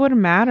of this would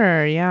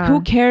matter. Yeah.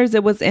 Who cares?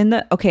 It was and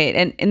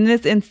in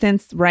this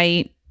instance,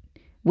 right?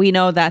 We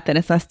know that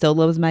Teresa still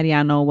loves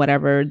Mariano,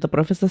 whatever. The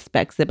Profe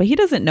suspects it, but he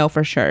doesn't know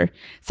for sure.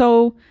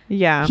 So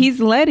yeah,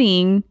 he's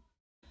letting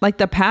like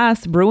the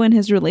past ruin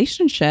his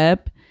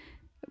relationship.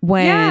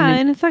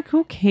 And it's like,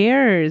 who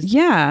cares?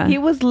 Yeah. He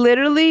was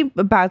literally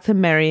about to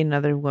marry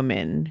another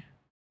woman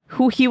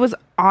who he was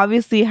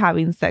obviously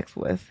having sex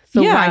with.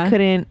 So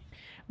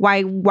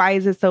why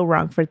is it so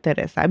wrong for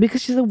Teresa?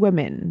 Because she's a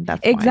woman.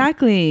 That's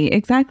exactly.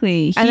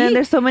 And then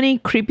there's so many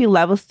creepy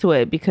levels to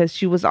it because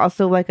she was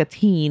also like a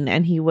teen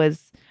and he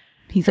was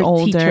He's her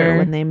older teacher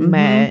when they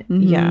met.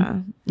 Yeah.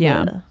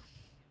 Yeah. Ugh.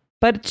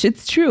 But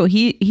it's true.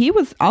 He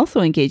was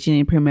also engaging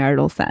in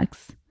premarital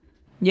sex.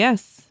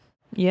 Yes.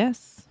 I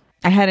guess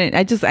I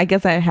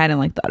hadn't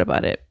like thought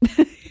about it.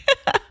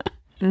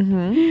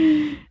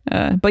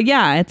 But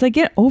yeah, it's like,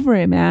 get over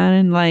it, man.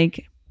 And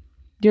like,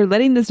 you're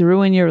letting this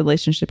ruin your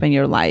relationship and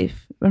your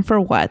life. And for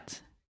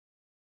what?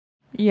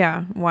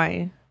 Yeah.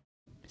 Why?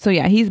 So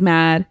yeah, he's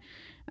mad.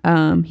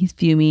 He's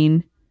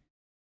fuming.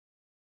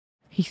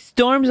 He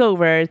storms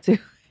over to...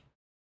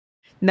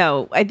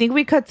 No, I think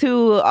we cut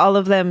to all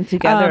of them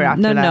together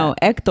after that. No.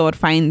 Hector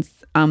finds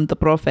the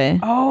profe.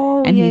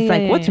 Oh, and he's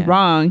like, what's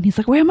wrong? And he's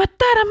like, voy a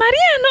matar a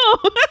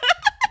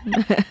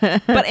Mariano.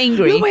 But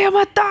angry. Lo voy a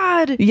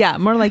matar. Yeah,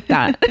 more like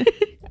that.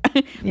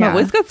 My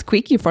voice got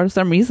squeaky for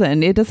some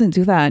reason. It doesn't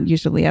do that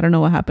usually. I don't know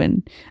what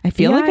happened. I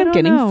feel like I'm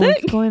getting sick.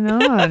 What's going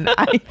on?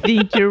 I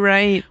think you're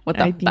right.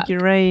 I think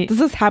you're right.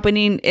 This is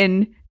happening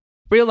in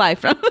real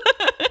life.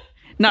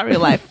 Not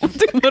real life.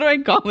 What do I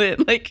call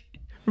it? Like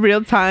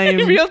real time.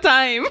 Real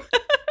time.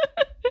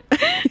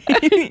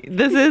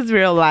 This is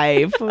real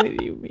life. What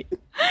do you mean?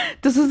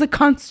 This is a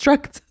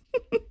construct.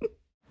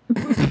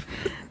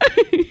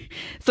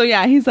 So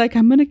yeah, he's like,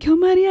 I'm gonna kill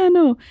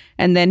Mariano,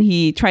 and then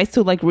he tries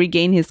to like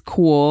regain his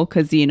cool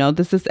because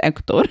this is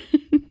Hector.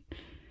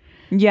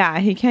 Yeah,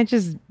 he can't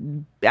just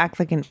act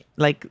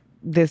like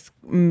this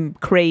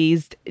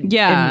crazed,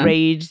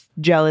 enraged,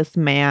 jealous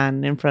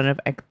man in front of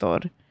Hector.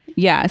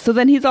 Yeah, so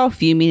then he's all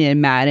fuming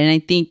and mad, and I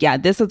think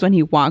this is when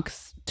he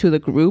walks to the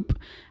group.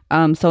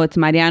 So it's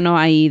Mariano,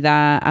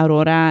 Aida,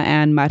 Aurora,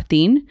 and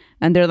Martin,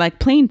 and they're like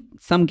playing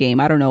some game.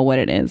 I don't know what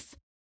it is.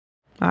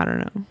 I don't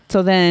know.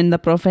 So then the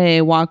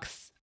profe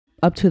walks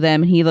up to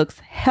them and he looks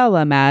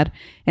hella mad.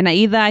 And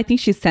Aida, I think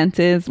she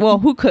senses, well,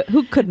 who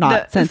could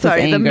not sense his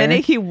anger? The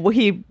minute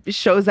he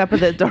shows up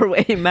at the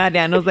doorway,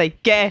 Mariano's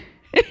like, ¿Qué?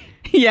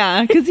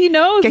 Yeah, because he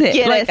knows ¿Qué it.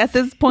 quieres? Like at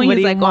this point,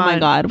 he's like, oh my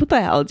God, what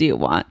the hell do you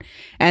want?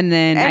 And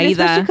then Aida,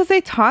 especially because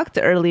they talked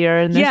earlier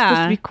and they're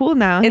supposed to be cool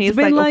now. It's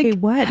been like okay,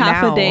 what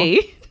half now? a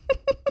day.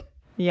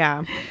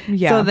 Yeah.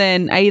 So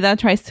then Aida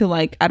tries to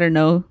like, I don't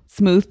know,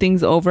 smooth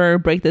things over,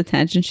 break the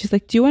tension. She's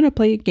like, do you want to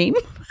play a game?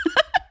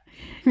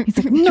 He's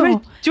like, no. Do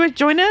you want to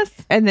join us?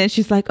 And then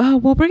she's like, oh,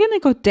 well, we're going to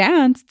go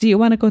dance. Do you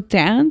want to go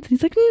dance? And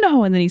he's like,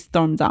 no. And then he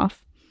storms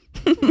off.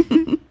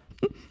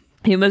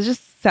 He must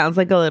just sounds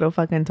like a little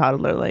fucking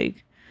toddler.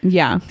 Like,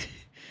 yeah. Do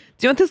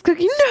you want this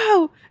cookie?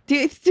 No. Do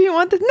you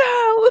want this?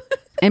 No.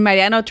 And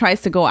Mariano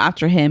tries to go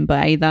after him,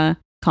 but Aida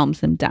calms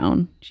him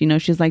down.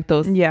 She's like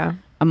those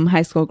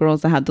high school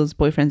girls that have those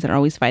boyfriends that are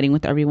always fighting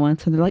with everyone.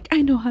 So they're like,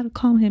 I know how to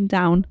calm him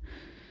down.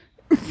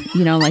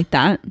 Like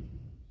that.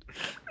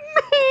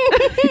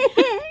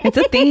 It's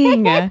a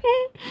thing. No,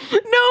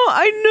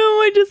 I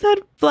know. I just had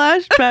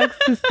flashbacks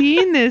to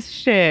seeing this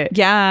shit.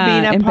 Yeah.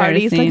 Being at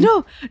parties. Like,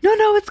 no,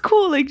 it's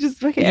cool. Like, just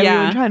fucking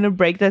everyone trying to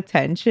break the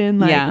tension.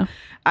 Like,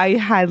 I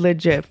had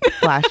legit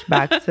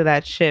flashbacks to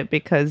that shit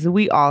because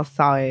we all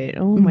saw it.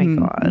 Oh my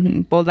God.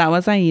 Mm-hmm. Well, that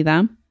was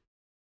Aida.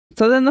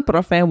 So then the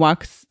profe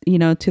walks,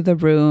 to the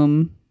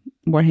room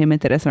where him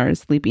and Teresa are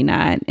sleeping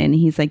at. And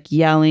he's like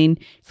yelling,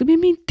 he's like,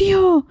 mi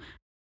tío.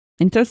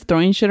 And starts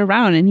throwing shit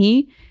around. And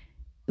he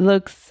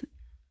looks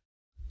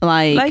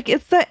like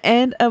it's the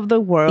end of the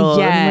world.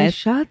 Yes. Like,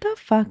 shut the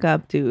fuck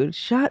up, dude.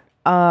 Shut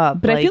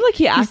up. But I feel like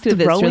he acted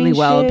this really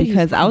well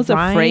because I was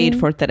afraid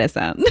for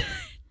Teresa.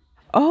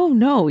 Oh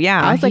no,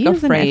 yeah. I was like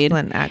afraid.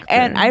 An excellent actor.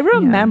 And I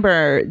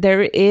remember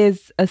there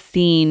is a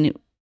scene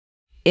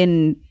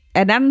and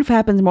I don't know if it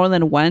happens more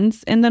than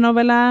once in the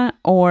novela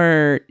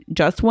or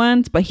just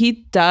once, but he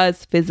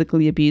does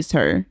physically abuse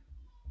her.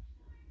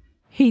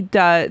 He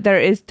does. There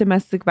is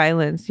domestic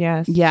violence.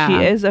 Yes. Yeah.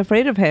 She is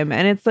afraid of him.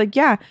 And it's like,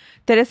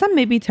 Teresa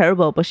may be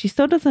terrible, but she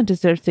still doesn't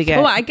deserve to get.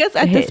 Well, I guess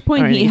at this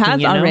point he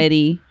has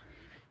already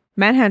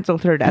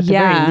manhandled her at the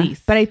very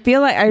least. But I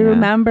feel like I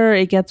remember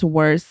it gets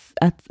worse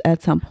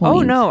at some point.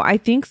 Oh no, I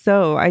think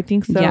so.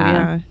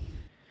 Yeah.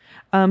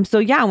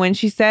 So when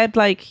she said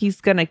like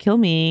he's gonna kill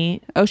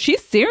me. Oh,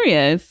 she's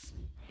serious.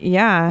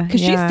 Yeah.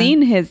 Because she's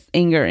seen his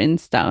anger and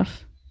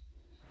stuff.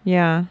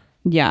 Yeah.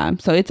 Yeah.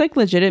 So it's like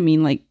legit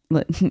mean like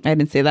I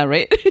didn't say that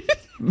right.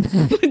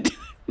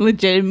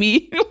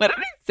 Legitimately. What did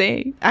I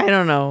say? I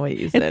don't know what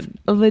you said. It's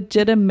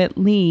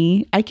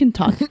legitimately. I can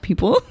talk to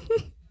people.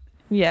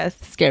 Yes.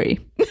 Scary.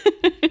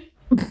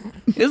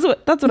 That's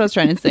what I was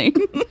trying to say.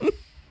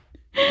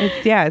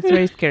 It's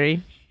very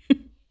scary.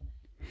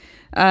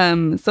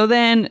 So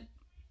then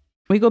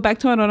we go back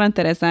to Aurora and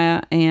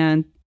Teresa,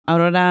 and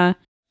Aurora.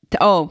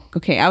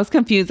 Okay. I was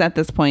confused at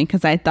this point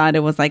because I thought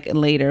it was like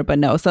later, but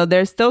no. So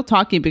they're still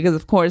talking because,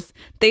 of course,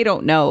 they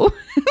don't know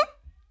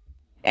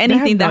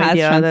anything that has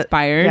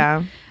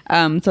transpired.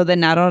 So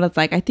then Aurora's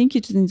like, I think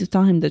you just need to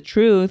tell him the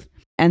truth.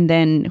 And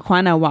then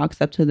Juana walks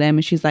up to them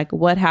and she's like,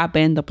 what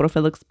happened? The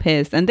profe looks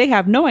pissed. And they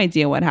have no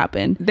idea what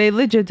happened. They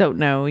legit don't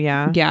know.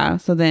 Yeah. Yeah.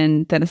 So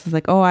then Teresa's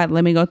like,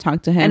 let me go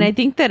talk to him. And I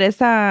think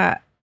Teresa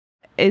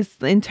is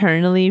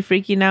internally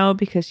freaking out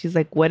because she's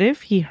like, what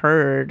if he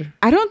heard?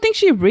 I don't think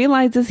she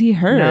realizes he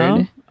heard.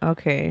 No?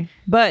 Okay.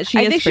 But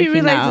I think she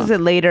realizes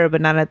it later,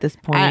 but not at this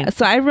point.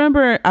 So I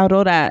remember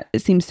Aurora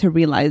seems to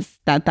realize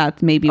that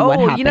that's maybe what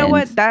happened. You know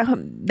what?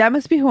 That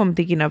must be who I'm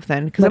thinking of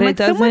then. But it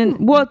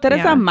doesn't.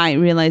 Teresa might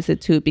realize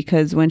it too,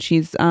 because when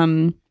she's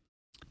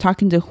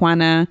talking to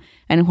Juana,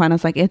 and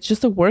Juana's like, "It's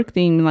just a work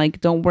thing.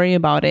 Like, don't worry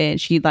about it."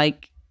 She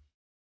like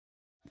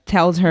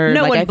tells her,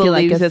 no like, one I feel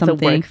believes like it's a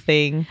something. work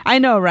thing. I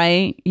know,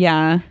 right?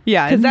 Yeah,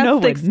 because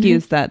that's the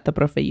excuse that the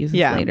profe uses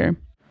later,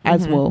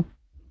 as we'll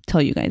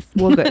tell you guys.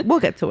 We'll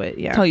get to it.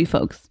 Yeah, tell you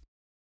folks.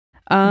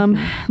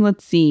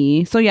 Let's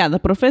see. So yeah, the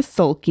profe is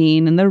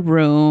sulking in the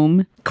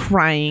room,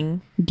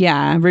 crying.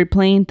 Yeah,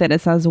 replaying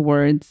Teresa's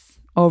words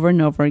over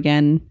and over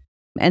again.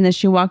 And then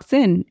she walks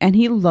in, and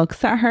he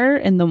looks at her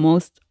in the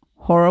most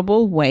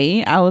horrible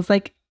way. I was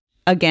like,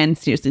 again,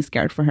 seriously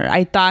scared for her.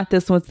 I thought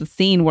this was the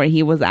scene where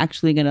he was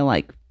actually gonna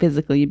like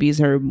physically abuse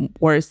her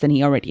worse than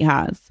he already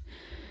has.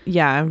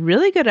 Yeah,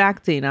 really good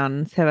acting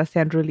on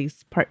Sebastian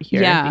Rulli's part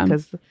here. Yeah,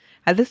 because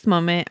at this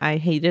moment I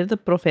hated the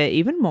profe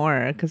even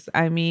more. Because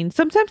I mean,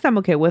 sometimes I'm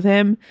okay with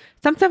him,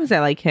 sometimes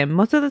I like him.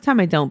 Most of the time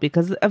I don't,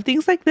 because of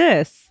things like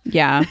this.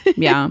 Yeah.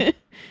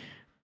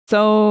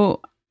 So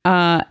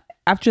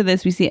after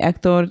this, we see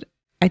Hector.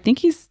 I think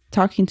he's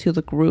talking to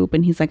the group,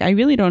 and he's like, I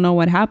really don't know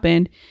what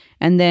happened.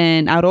 And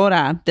then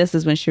Aurora, this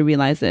is when she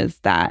realizes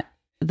that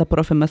the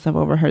profe must have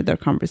overheard their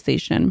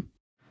conversation.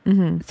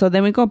 So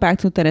then we go back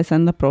to Teresa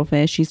and the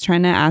profe. She's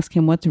trying to ask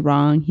him what's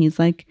wrong. He's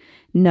like,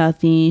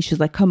 nothing. She's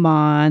like, come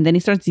on. Then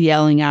he starts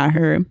yelling at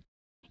her.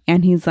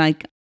 And he's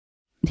like,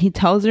 he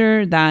tells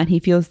her that he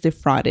feels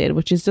defrauded,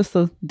 which is just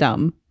so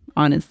dumb,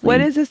 honestly.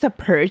 What is this, a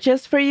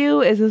purchase for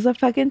you? Is this a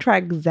fucking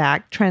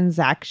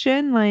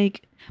transaction?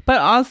 Like... But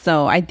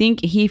also, I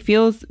think he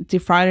feels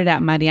defrauded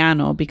at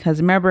Mariano, because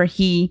remember,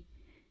 he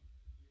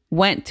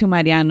went to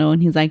Mariano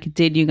and he's like,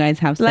 did you guys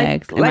have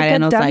sex? And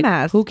Mariano's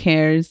like, who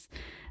cares?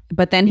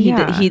 But then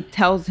he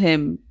tells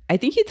him, I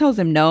think he tells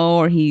him no,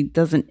 or he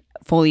doesn't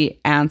fully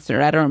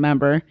answer. I don't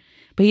remember.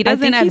 But he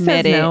doesn't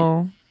admit it.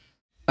 No.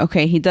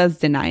 Okay, he does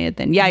deny it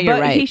then. Yeah, you're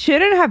right. But he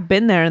shouldn't have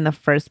been there in the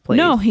first place.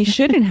 No, he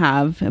shouldn't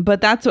have.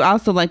 But that's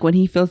also like when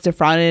he feels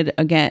defrauded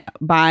again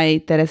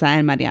by Teresa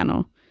and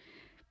Mariano.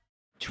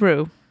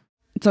 True.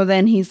 So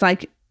then he's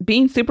like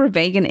being super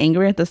vague and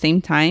angry at the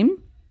same time.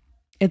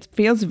 It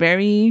feels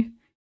very,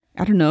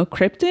 I don't know,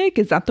 cryptic.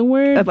 Is that the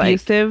word?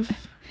 Abusive. Like,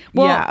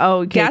 well, yeah. Oh,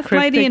 okay.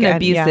 Gaslighting and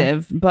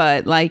abusive,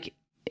 but like,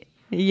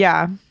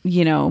 yeah,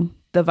 you know,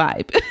 the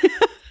vibe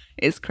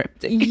is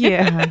cryptic.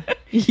 Yeah.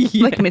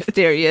 Like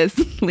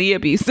mysteriously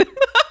abusive.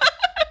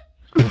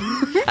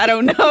 I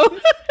don't know.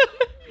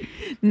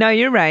 No,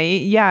 you're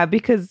right. Yeah,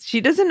 because she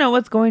doesn't know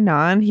what's going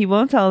on. He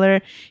won't tell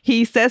her.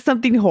 He says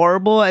something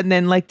horrible and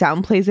then like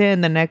downplays it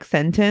in the next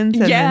sentence.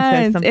 And then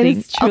says something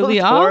it's truly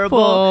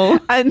horrible.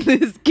 And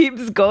this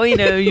keeps going.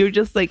 And you're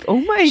just like,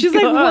 oh my God. She's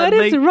like, what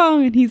is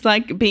wrong? And he's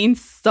like being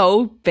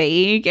so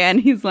vague. And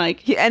he's like,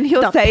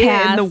 he'll say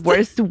it in the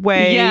worst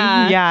way.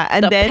 Yeah.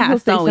 And then he'll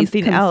say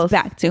something else.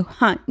 Back to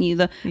haunt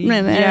you.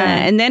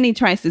 And then he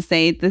tries to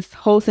say this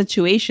whole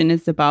situation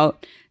is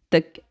about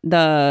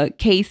the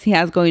case he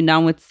has going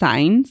on with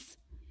Signs.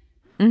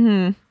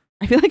 I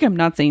feel like I'm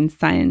not saying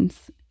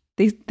Signs.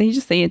 They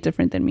just say it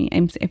different than me.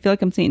 I feel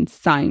like I'm saying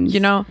Signs. You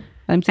know,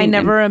 I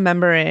never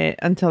remember it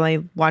until I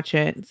watch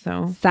it.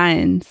 So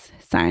Signs,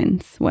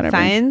 whatever.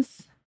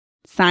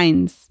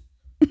 Signs,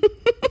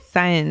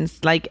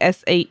 like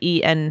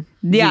SAEN.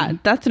 Yeah,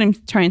 that's what I'm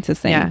trying to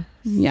say. Yeah.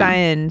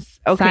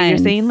 Signs. Okay, Signs. You're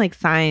saying like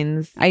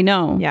signs. I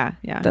know. Yeah.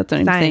 That's what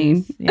I'm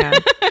saying. Yeah.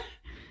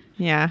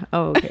 Yeah.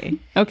 Oh, okay.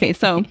 Okay.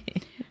 So,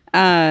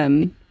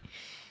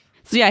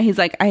 he's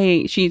like,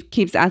 she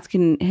keeps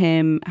asking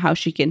him how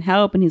she can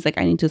help. And he's like,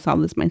 I need to solve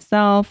this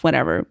myself.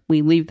 Whatever.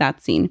 We leave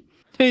that scene.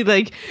 He's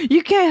like,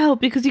 you can't help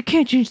because you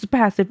can't change the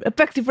past. It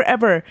affects you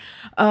forever.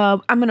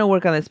 I'm going to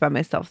work on this by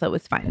myself. That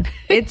was fine.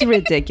 It's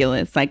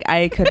ridiculous. Like,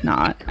 I could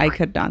not.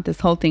 This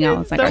whole thing, I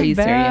was like, are you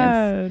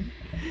serious?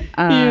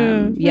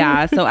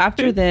 Yeah. So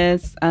after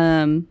this,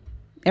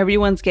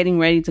 everyone's getting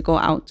ready to go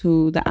out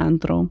to the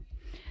antro.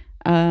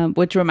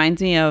 Which reminds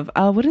me of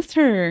what is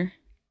her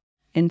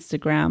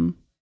Instagram?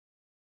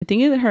 I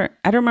think it's her.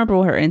 I don't remember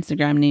what her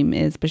Instagram name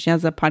is, but she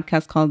has a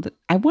podcast called,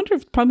 I wonder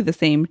if it's probably the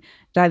same,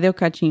 Radio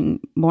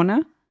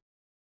Cachimbona.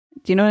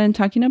 Do you know what I'm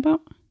talking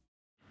about?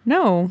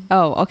 No.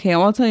 Oh, okay.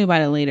 I'll tell you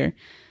about it later.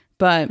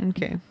 But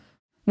okay.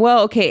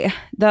 Well, okay.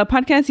 The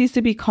podcast used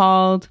to be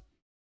called.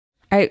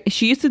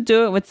 She used to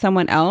do it with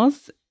someone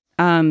else.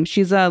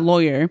 She's a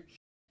lawyer,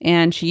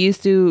 and she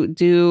used to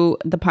do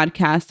the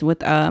podcast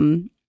with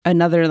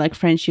another like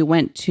friend she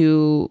went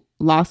to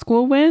law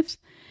school with,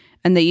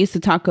 and they used to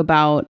talk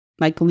about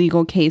like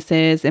legal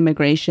cases,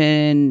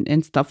 immigration,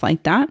 and stuff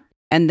like that.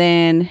 And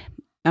then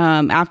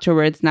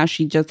afterwards, now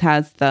she just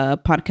has the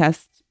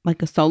podcast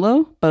like a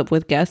solo, but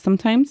with guests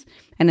sometimes,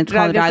 and it's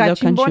called Radio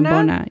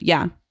Cachimbona.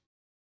 Yeah.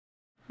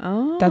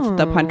 Oh, that's what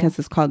the podcast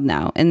is called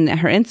now, and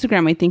her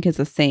Instagram I think is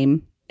the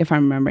same if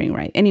I'm remembering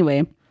right.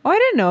 Anyway, I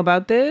didn't know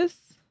about this.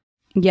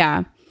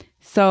 Yeah.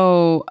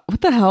 So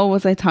what the hell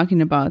was I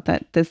talking about?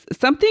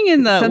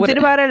 Something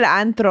about el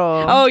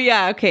antro. Oh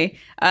yeah, okay.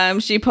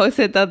 She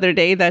posted the other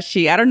day that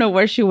I don't know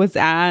where she was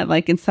at,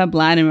 like in some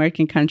Latin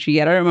American country.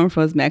 I don't remember if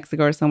it was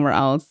Mexico or somewhere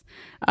else.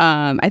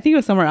 I think it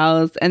was somewhere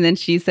else. And then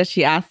she said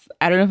she asked,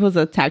 I don't know if it was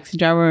a taxi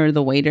driver or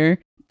the waiter,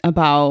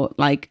 about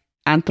like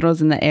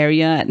antros in the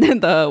area, and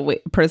then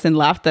the person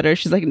laughed at her.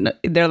 She's like,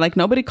 they're like,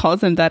 nobody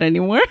calls them that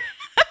anymore.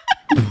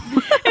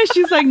 And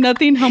she's like,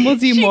 nothing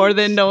humbles you more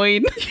than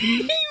knowing.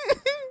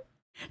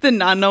 Than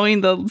not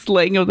knowing the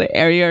slang of the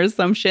area or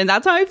some shit.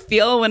 That's how I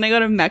feel when I go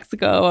to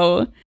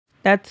Mexico.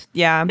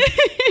 Yeah.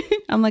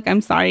 I'm like,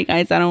 I'm sorry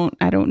guys, I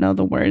don't know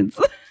the words.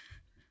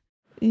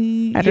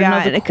 I don't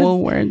know the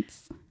cool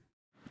words.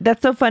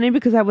 That's so funny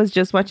because I was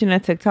just watching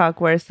a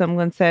TikTok where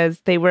someone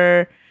says they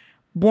were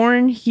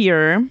born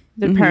here.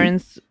 Their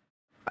parents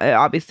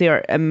obviously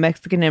are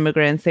Mexican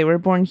immigrants. They were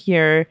born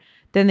here.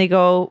 Then they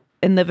go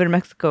and live in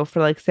Mexico for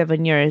like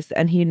 7 years.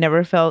 And he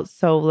never felt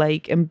so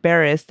like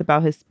embarrassed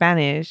about his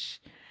Spanish.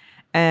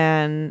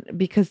 And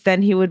because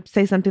then he would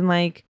say something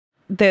like,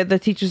 the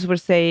teachers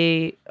would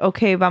say,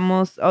 okay,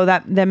 vamos,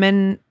 them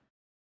in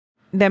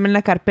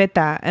la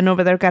carpeta. And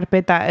over there,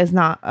 carpeta is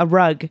not a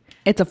rug.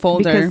 It's a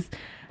folder. Because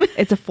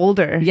it's a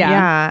folder.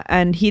 Yeah.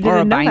 And he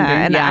didn't know that.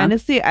 And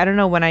honestly, I don't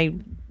know when I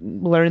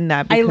learned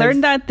that. I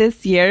learned that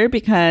this year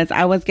because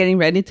I was getting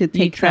ready to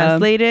take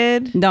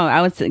translated? No,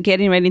 I was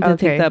getting ready to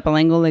take the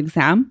bilingual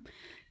exam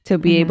to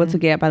be able to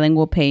get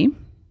bilingual pay.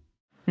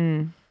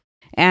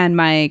 And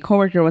my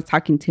coworker was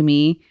talking to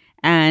me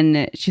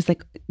and she's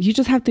like, you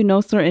just have to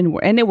know certain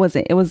words. And it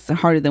was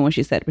harder than what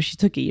she said, but she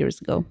took it years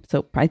ago.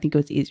 So I think it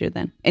was easier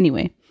then.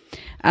 Anyway,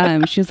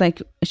 she was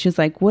like,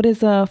 what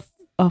is a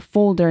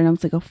folder? And I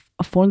was like,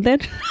 a folder?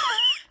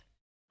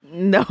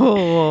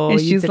 No. And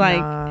she's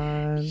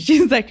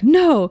like,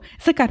 no,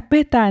 it's a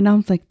carpeta. And I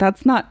was like,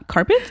 that's not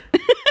carpet?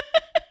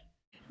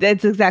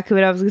 That's exactly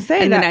what I was going to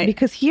say.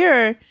 Because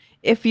here,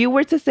 if you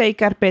were to say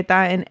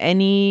carpeta in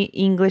any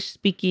English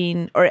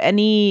speaking or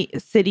any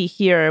city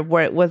here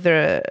where it was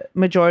a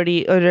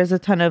majority or there's a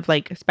ton of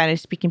like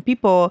Spanish speaking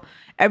people,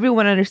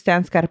 everyone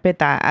understands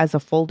carpeta as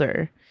a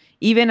folder.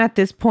 Even at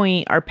this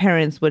point, our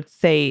parents would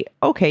say,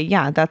 okay,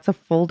 yeah, that's a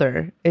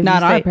folder.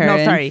 Not our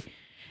parents.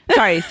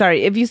 No,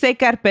 sorry. If you say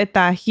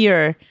carpeta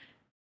here,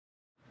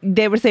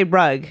 they would say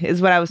rug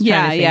is what I was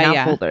trying to say,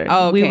 not folder.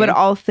 Oh, okay. We would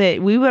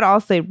all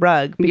say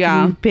rug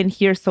because we've been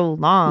here so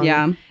long.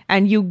 Yeah.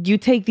 And you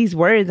take these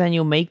words and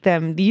you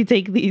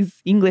take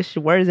these English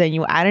words and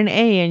you add an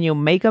A and you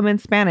make them in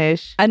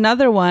Spanish.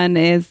 Another one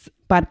is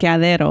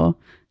parqueadero.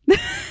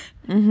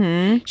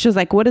 She was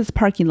like, what is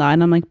parking lot?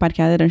 And I'm like,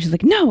 parqueadero. And she's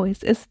like, no,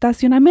 it's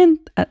estacionamiento.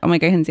 Oh my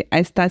God, I can say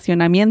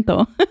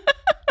estacionamiento.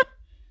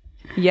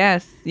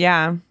 Yes,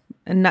 yeah.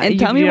 And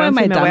tell me why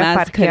my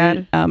dumbass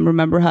couldn't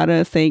remember how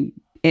to say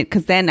it,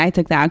 because then I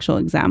took the actual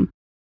exam.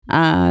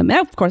 And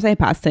of course I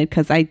passed it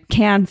because I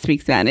can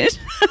speak Spanish.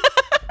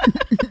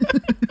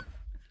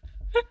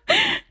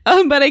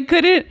 But I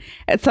couldn't.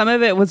 Some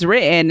of it was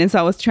written, and so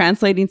I was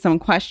translating some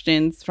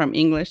questions from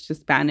English to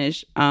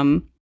Spanish.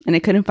 And I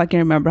couldn't fucking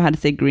remember how to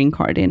say green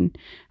card in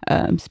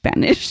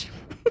Spanish.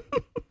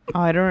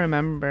 Oh, I don't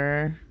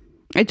remember.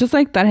 I just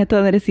like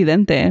tarjeta de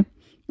residente.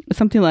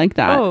 Something like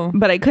that. Oh.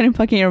 But I couldn't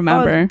fucking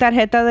remember.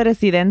 Tarjeta de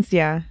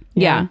residencia.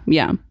 Yeah.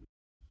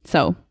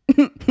 So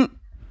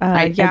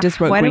I just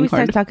wrote Why green don't we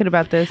card. start talking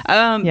about this?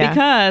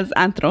 Because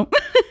antro.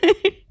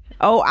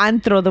 Oh,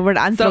 antro, the word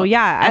antro. So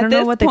I don't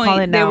know what they call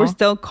it now. They were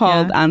still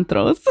called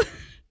antros.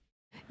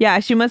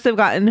 Yeah, she must have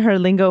gotten her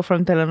lingo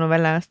from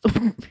telenovelas.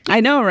 I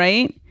know,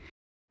 right?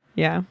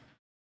 Yeah.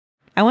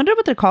 I wonder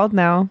what they're called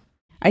now.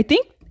 I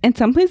think in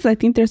some places,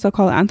 they're still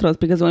called antros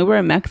because when we were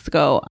in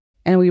Mexico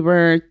and we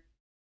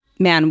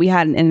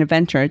had an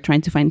adventure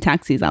trying to find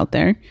taxis out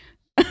there.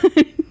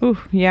 Ooh,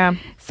 yeah.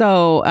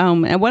 So,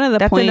 and one of the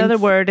That's points... another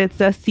word. It's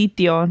a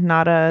sitio,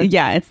 not a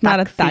Yeah, it's not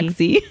a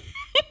taxi.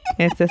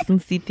 It's just un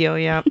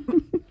sitio, yeah.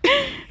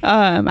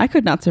 I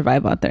could not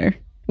survive out there.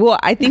 Well,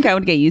 I think I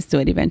would get used to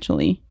it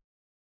eventually.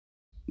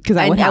 Because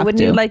I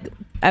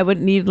would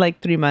need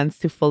like 3 months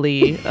to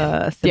fully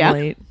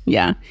assimilate.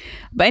 Yeah.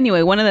 But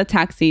anyway, one of the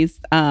taxis,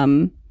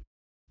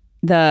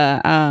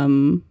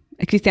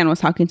 Cristian was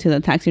talking to the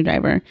taxi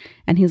driver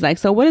and he's like,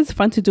 so what is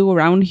fun to do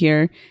around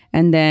here?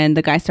 And then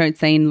the guy started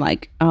saying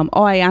like,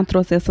 hay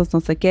antros, esos,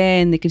 no sé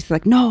qué. And the kid's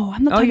like, no,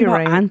 I'm not talking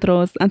about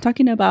antros. I'm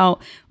talking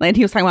about, like,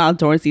 he was talking about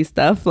outdoorsy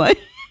stuff. Like,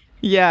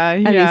 yeah.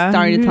 And he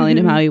started telling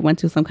him how he went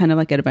to some kind of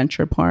like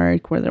adventure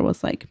park where there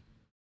was like,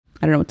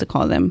 I don't know what to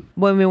call them.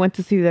 When we went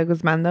to Ciudad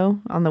Guzman though,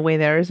 on the way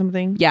there or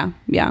something. Yeah.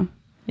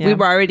 We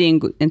were already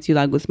in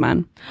Ciudad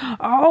Guzman.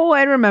 Oh,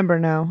 I remember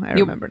now.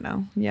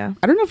 Yeah.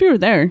 I don't know if you were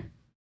there.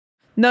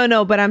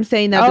 No, but I'm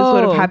saying that this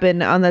would have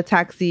happened on the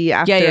taxi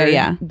after.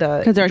 Yeah.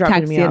 Because our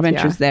taxi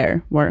adventures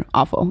there were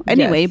awful.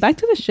 Anyway, back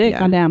to the shit.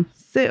 Goddamn.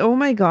 Oh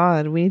my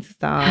God, we need to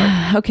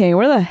stop. Okay,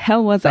 where the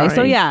hell was I?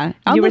 So yeah,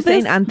 you were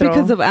saying antro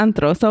because of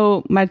antro.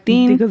 So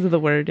Martin, because of the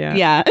word,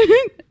 yeah.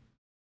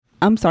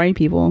 I'm sorry,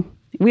 people.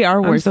 We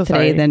are worse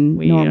today than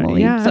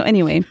normally. So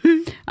anyway,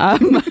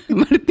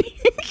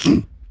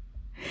 Martin.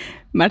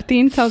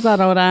 Martin tells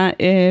Aurora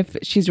if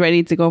she's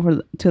ready to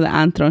go to the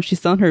antro. She's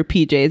still in her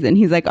PJs, and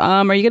he's like,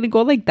 are you gonna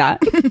go like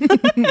that?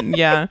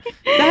 Yeah.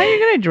 Is that how you're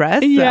gonna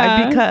dress?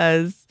 Yeah.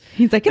 Because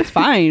he's like, it's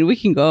fine. We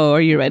can go.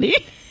 Are you ready?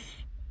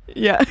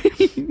 yeah.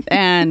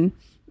 And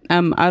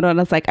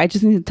Aurora's like, I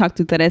just need to talk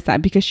to Teresa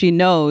because she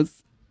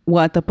knows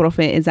what the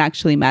prophet is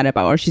actually mad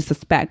about, or she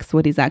suspects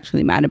what he's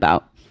actually mad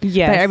about.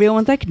 Yes. But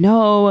everyone's like,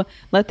 no,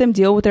 let them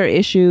deal with their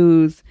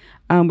issues.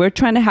 We're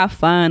trying to have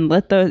fun.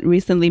 Let the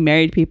recently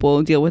married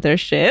people deal with their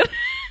shit.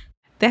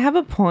 They have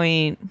a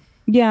point.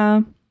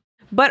 Yeah.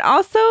 But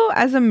also,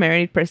 as a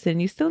married person,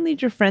 you still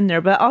need your friend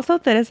there. But also,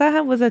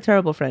 Teresa was a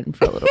terrible friend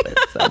for a little bit.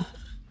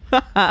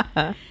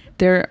 So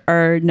There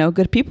are no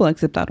good people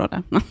except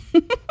Aurora.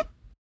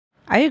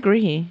 I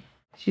agree.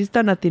 She's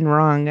done nothing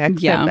wrong.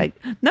 Except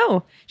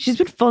no, she's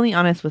been fully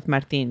honest with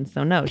Martin.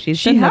 So no,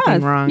 she's done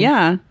nothing wrong.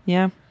 Yeah.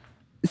 Yeah.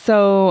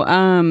 So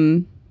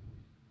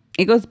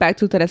it goes back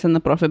to Teresa and the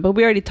prophet, but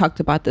we already talked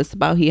about this,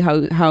 about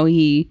how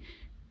he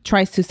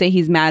tries to say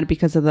he's mad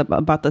because of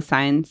about the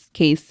science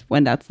case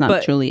when that's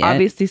not truly it.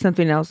 Obviously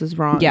something else is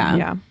wrong.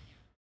 Yeah.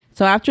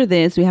 So after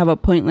this, we have a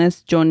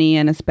pointless Johnny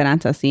and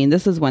Esperanza scene.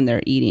 This is when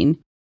they're eating.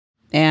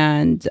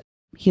 And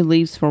he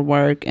leaves for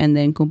work, and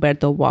then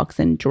Cumberto walks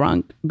in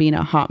drunk, being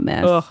a hot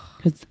mess.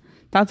 Because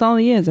that's all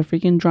he is, a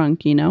freaking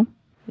drunk, you know?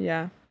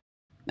 Yeah.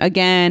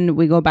 Again,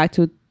 we go back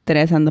to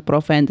Teresa and the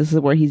prophet, and this is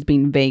where he's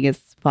being vague as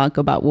fuck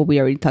about what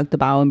we already talked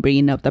about and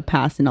bringing up the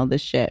past and all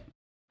this shit.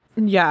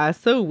 Yeah,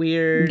 so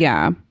weird.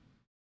 Yeah.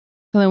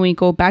 So then we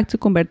go back to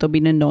Cumberto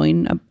being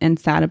annoying and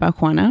sad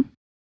about Juana.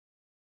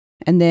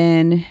 And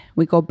then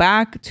we go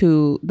back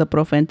to the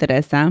prophet and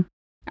Teresa.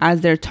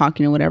 As they're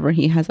talking or whatever,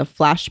 he has a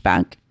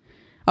flashback.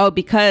 Oh,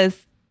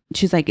 because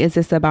she's like, is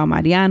this about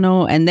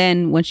Mariano? And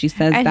then when she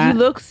says and that, he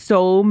looks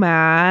so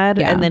mad.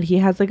 Yeah. And then he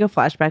has like a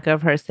flashback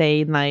of her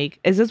saying like,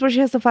 is this where she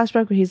has the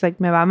flashback where he's like,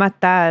 me va a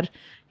matar?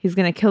 He's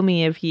gonna kill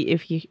me if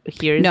he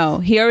hears. No,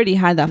 he already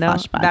had that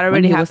flashback. That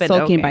already when happened. He was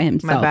sulking Okay. by My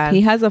himself. bad.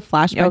 He has a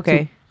flashback.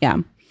 Okay.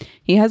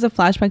 He has a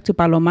flashback to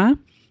Paloma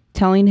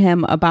telling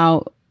him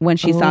about when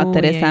she saw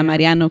Teresa and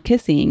Mariano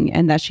kissing,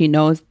 and that she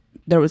knows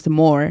there was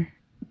more.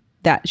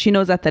 That she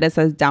knows that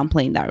Teresa is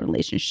downplaying that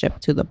relationship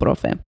to the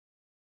prophet.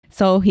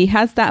 So he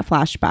has that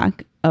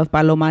flashback of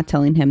Paloma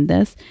telling him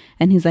this,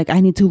 and he's like, I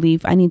need to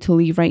leave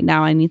right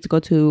now. I need to go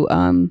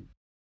to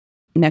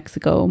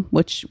Mexico,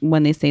 which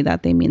when they say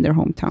that, they mean their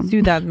hometown.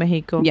 Ciudad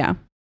Mexico. Yeah.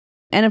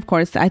 And of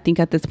course, I think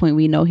at this point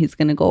we know he's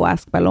going to go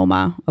ask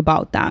Paloma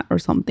about that or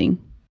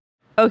something.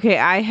 Okay,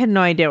 I had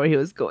no idea where he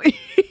was going.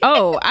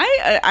 Oh,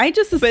 I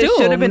just assumed. But it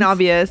should have been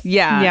obvious.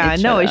 Yeah.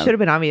 Yeah, it should have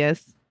been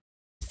obvious.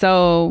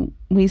 So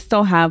we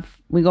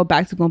go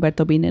back to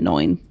Cumberto being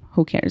annoying.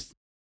 Who cares?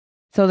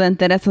 So then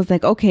Teresa's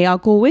like, okay, I'll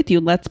go with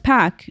you. Let's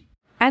pack.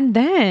 And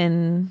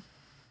then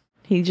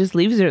he just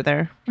leaves her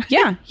there.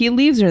 Yeah, he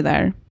leaves her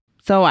there.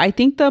 So I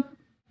think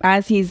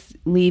as he's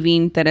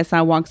leaving,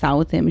 Teresa walks out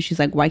with him. She's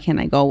like, why can't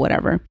I go?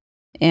 Whatever.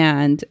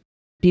 And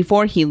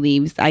before he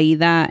leaves,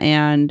 Aida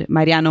and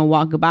Mariano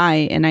walk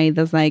by, and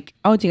Aida's like,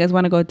 oh, do you guys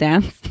want to go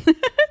dance?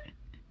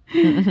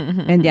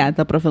 And yeah,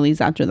 the prophet leaves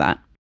after that.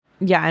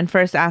 Yeah, and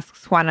first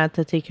asks Juana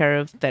to take care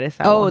of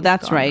Teresa. Oh,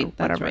 that's right.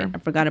 That's right. I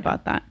forgot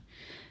about that.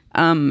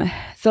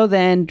 So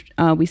then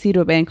we see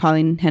Ruben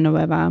calling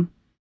Genoveva,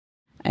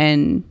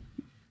 and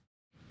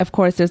of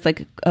course there's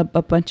like a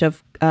bunch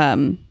of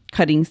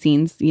cutting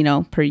scenes, you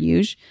know, per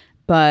usual.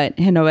 But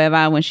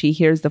Genoveva, when she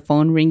hears the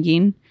phone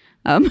ringing,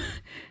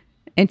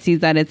 and sees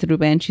that it's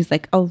Ruben, she's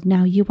like, "Oh,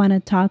 now you want to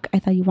talk? I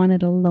thought you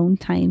wanted alone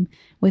time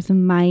with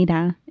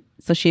Mayra."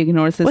 So she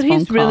ignores his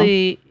phone call.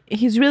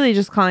 He's really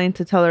just calling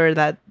to tell her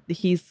that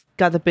he's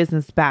got the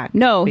business back.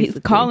 No, basically.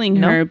 He's calling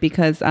her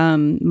because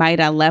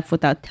Mayra left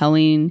without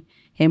telling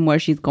him where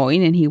she's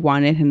going, and he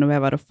wanted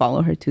Genoveva to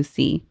follow her to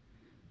see.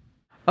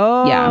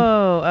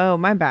 Oh,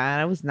 my bad.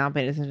 I was not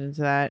paying attention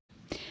to that.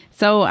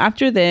 So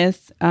after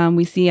this,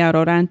 we see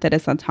Aurora and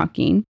Teresa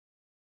talking.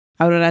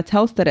 Aurora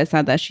tells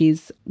Teresa that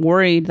she's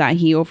worried that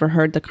he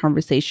overheard the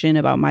conversation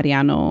about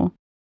Mariano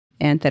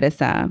and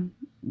Teresa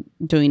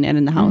doing it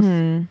in the house.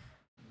 Mm-hmm.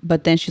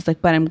 But then she's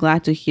like, but I'm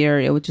glad to hear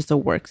it was just a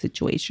work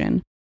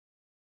situation.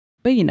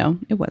 But, you know,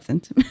 it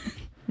wasn't.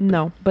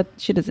 No. But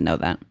she doesn't know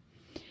that.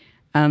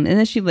 And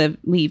then she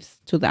leaves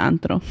to the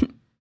antro,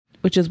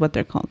 which is what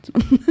they're called.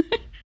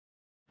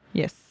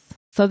 Yes.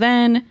 So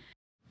then,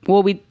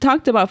 well, we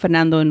talked about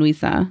Fernando and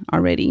Luisa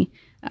already.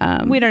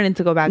 We don't need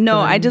to go back. No,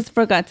 I just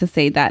forgot to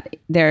say that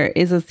there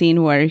is a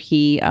scene where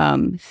he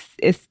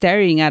is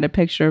staring at a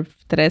picture of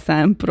Teresa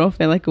and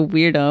Profe like a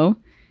weirdo.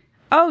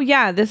 Oh,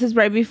 yeah. This is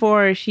right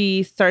before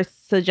she starts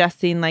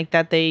suggesting like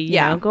that they you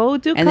know, go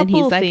do and couple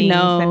then he's like, things.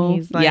 no. And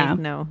he's like, yeah.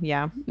 no.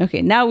 Yeah.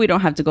 Okay. Now we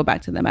don't have to go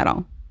back to them at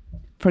all.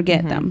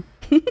 Forget them.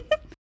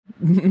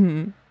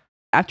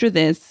 After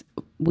this,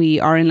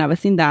 we are in La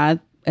Vecindad.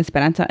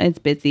 Esperanza is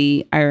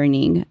busy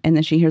ironing, and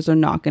then she hears a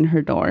knock on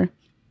her door.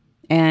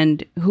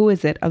 And who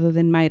is it other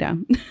than Mayra?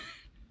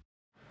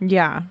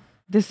 Yeah.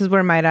 This is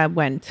where Mayra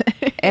went.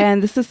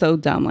 And this is so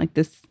dumb. Like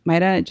this,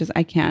 Mayra, just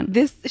I can't.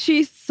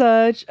 She's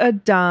such a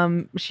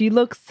dumb. She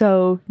looks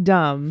so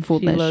dumb.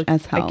 Foolish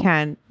as hell. I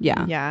can't.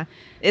 Yeah. Yeah.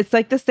 It's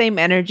like the same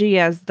energy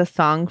as the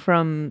song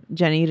from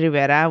Jenny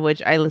Rivera,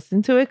 which I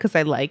listen to it because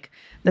I like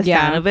the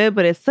sound of it,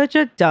 but it's such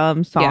a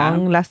dumb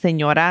song. La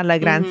Señora, La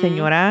Gran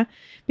Señora.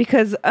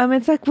 Because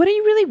it's like, what are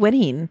you really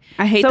winning?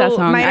 I hate that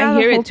song. I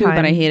hear it too,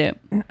 but I hate it.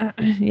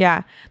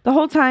 Yeah. The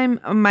whole time,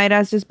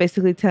 Mayra's just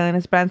basically telling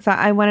Esperanza,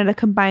 I wanted to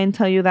come by and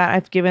tell you that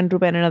I've given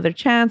Ruben another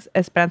chance.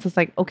 Esperanza's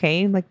like,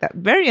 okay, like that.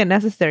 Very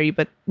unnecessary,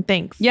 but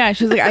thanks. Yeah,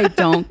 she's like, I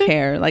don't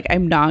care. Like,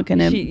 I'm not going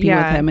to be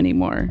with him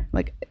anymore.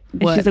 Like,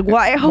 what? She's like, well,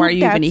 I hope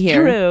that's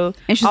true.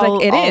 And she's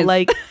like, it is.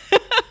 Like,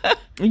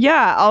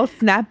 yeah, I'll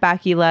snap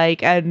backy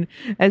like, and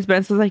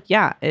Esperanza's like,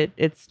 yeah,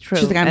 it's true.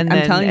 She's like, I'm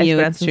telling you,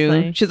 it's true.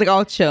 Like, she's like,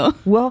 oh, chill.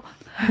 Well,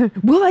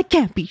 I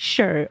can't be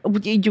sure.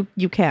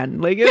 You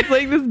can. Like, it's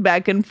like this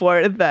back and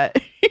forth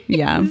that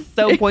is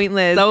so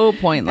pointless. So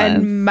pointless.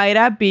 And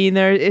Mayra being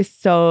there is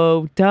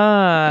so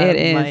dumb. It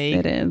is. Like,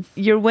 it is.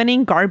 You're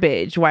winning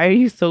garbage. Why are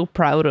you so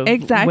proud of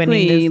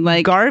winning this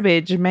like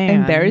garbage, man?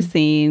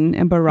 Embarrassing.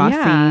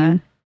 Yeah.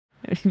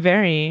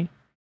 Very.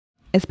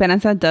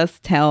 Esperanza does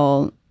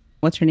tell,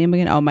 what's her name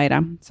again? Oh,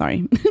 Mayra.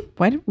 Sorry.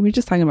 Why we're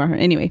just talking about her.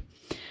 Anyway.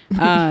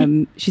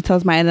 She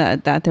tells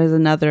Mayra that there's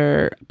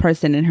another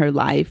person in her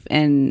life,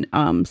 and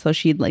so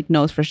she like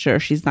knows for sure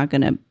she's not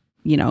gonna,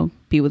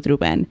 be with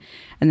Ruben.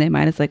 And then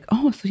Mayra's like,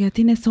 oh, so ya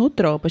tienes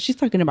otro, but she's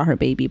talking about her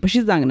baby, but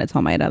she's not gonna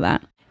tell Mayra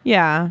that.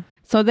 Yeah.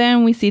 So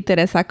then we see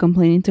Teresa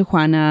complaining to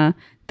Juana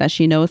that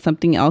she knows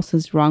something else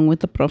is wrong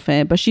with the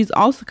profe, but she's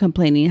also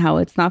complaining how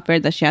it's not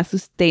fair that she has to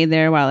stay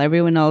there while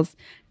everyone else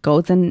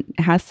goes and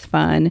has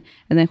fun.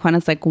 And then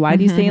Juana's like, why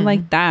do you say it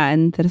like that?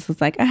 And Teresa's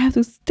like, I have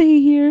to stay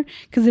here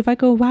because if I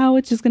go, wow,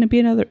 it's just going to be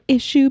another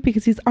issue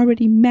because he's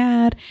already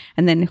mad.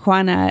 And then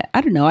Juana,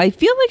 I don't know, I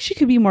feel like she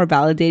could be more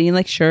validating.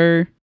 Like,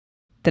 sure,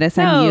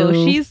 Teresa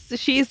knew.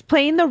 She's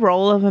playing the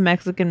role of a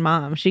Mexican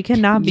mom. She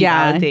cannot be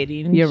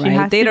validating. You're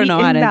right. They don't know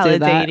how to do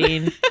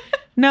that.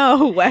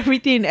 No,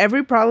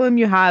 every problem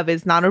you have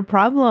is not a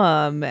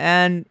problem.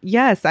 And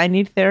yes, I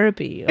need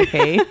therapy.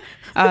 Okay.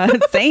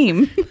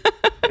 Same.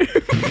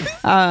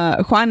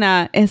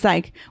 Juana is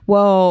like,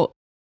 well,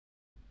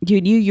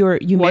 you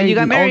married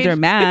an older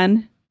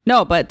man.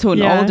 No, but to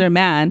an older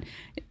man.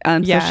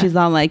 So she's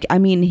all like, I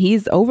mean,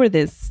 he's over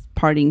this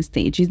partying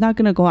stage. He's not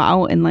gonna go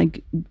out and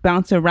like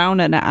bounce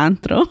around at an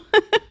antro.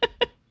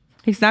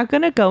 He's not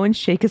gonna go and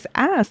shake his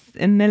ass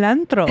in el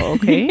antro,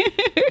 okay?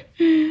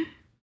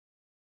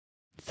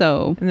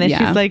 So and then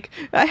she's like,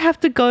 I have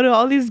to go to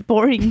all these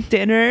boring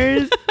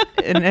dinners,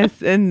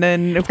 and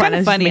then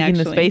Juana's funny,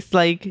 making actually. this face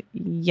like,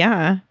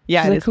 yeah,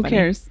 she's like, who funny.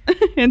 cares?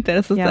 And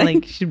Teresa's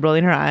like she's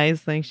rolling her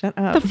eyes, like, shut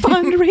up. The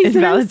fundraisers, it's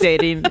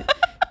validating.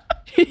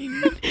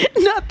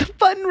 Not the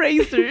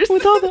fundraisers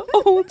with all the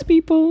old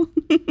people.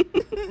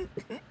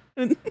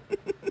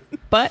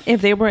 But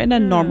if they were in a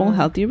normal,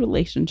 healthy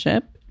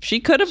relationship, she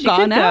could have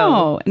gone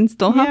out and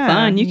still have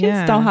fun. You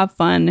can still have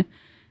fun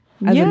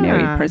as a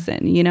married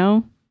person,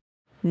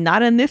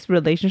 Not in this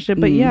relationship,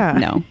 but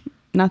no,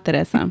 not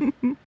Teresa.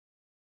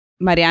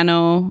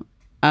 Mariano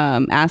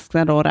asks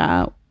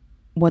Aurora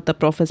what the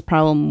profe's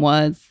problem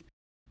was,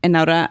 and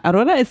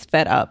Aurora is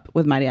fed up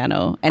with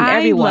Mariano and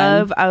everyone. I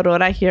love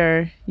Aurora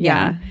here.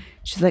 Yeah.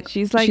 She's like,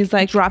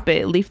 drop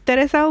it. Leave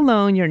Teresa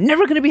alone. You're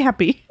never gonna be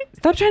happy.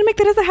 Stop trying to make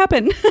Teresa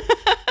happen.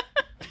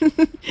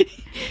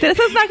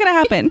 Teresa's not gonna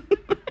happen.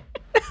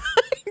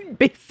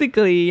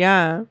 Basically,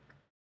 yeah.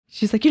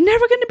 She's like, you're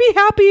never going to be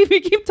happy if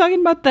you keep talking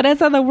about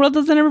Teresa. The world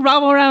doesn't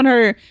revolve around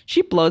her.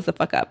 She blows the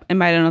fuck up. And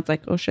Mariano's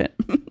like, oh, shit.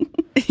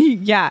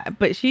 Yeah,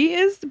 but she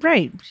is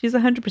right. She's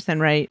 100%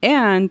 right.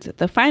 And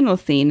the final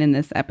scene in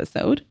this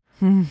episode,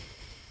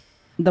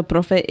 the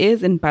profe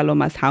is in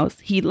Paloma's house.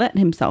 He let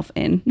himself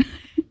in.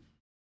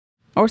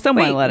 Or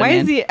someone let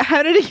him in.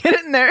 How did he get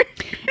in there?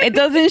 It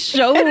doesn't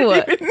show.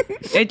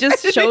 It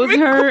just shows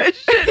her. I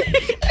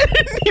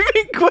didn't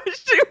even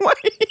question why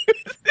he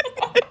was there.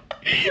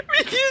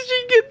 Because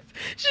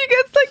she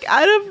gets like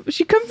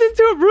she comes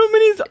into a room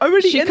and he's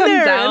already in there. She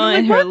comes out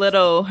in her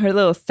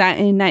little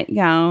satin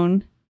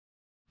nightgown,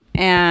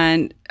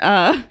 and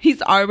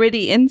he's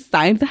already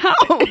inside the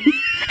house.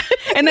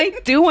 And I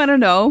do want to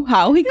know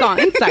how he got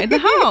inside the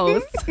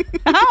house.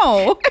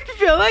 How?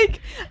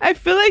 I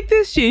feel like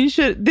this scene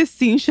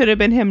should have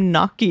been him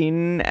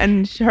knocking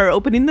and her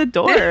opening the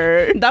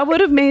door. That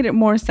would have made it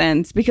more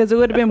sense because it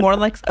would have been more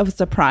like of a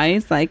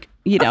surprise, but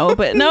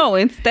no,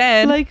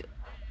 instead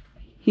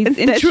he's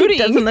intruding. She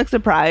doesn't look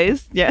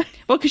surprised. Yeah.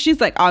 Well, because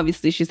she's like,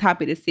 obviously she's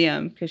happy to see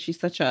him because she's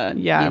such a,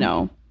 I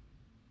don't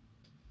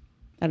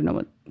know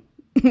what.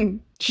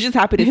 She's just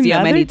happy to see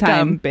him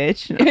anytime. Dumb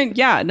bitch.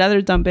 Yeah,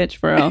 another dumb bitch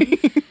for real.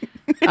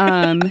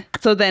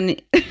 So then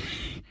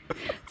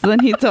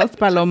he tells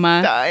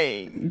Paloma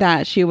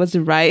that she was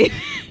right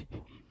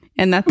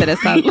and that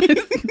Teresa was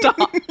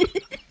dumb.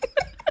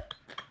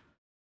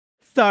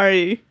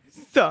 Sorry.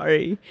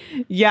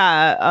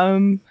 Yeah,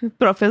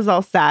 Profe's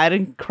all sad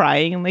and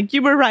crying and like,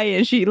 you were right,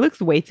 and she looks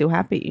way too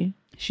happy.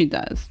 She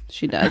does.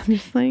 She does. I'm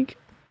just like,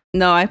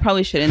 No, I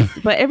probably shouldn't.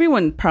 But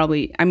everyone's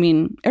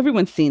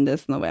seen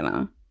this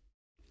novela.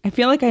 I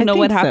feel like I know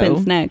what think happens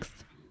so. next.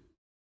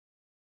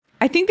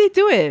 I think they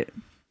do it.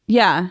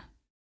 Yeah.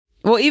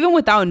 Well, even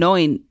without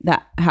knowing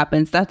that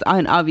happens, that's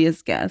an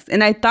obvious guess.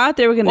 And I thought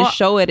they were going to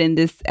show it in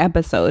this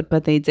episode,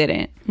 but they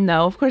didn't.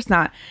 No, of course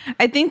not.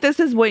 I think this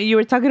is what you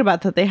were talking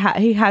about, that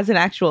he has an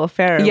actual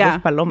affair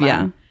with Paloma.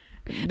 Yeah.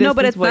 This No,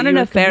 but is it's what not you an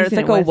were affair. It's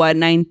confusing like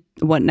it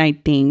a one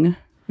night thing.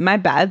 My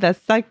bad.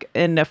 That's like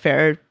an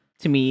affair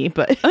to me,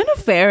 but An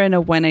affair and a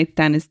one night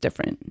stand is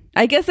different.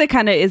 I guess it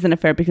kind of is an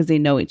affair because they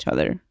know each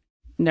other.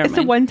 Never it's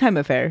mind. a one-time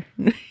affair.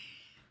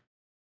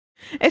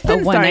 It's A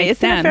an one-night an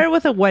stand. affair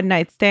with a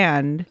one-night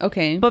stand.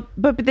 Okay. But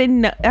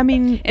then, I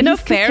mean, An he's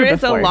kissed affair her is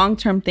a before.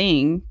 long-term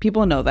thing.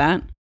 People know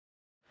that.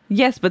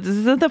 Yes, but this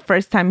isn't the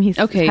first time has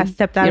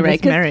stepped out You're of right,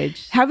 his 'cause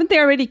marriage. Haven't they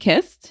already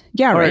kissed?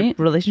 Yeah, Or right?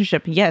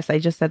 relationship. Yes, I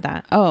just said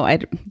that. Oh, I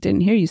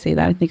didn't hear you say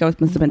that. I think I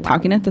must have been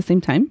talking at the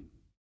same time.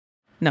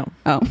 No.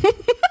 Oh.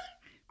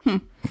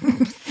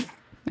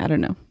 I don't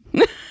know.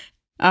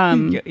 I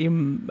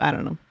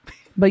don't know.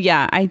 But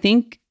yeah, I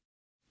think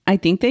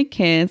they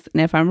kiss,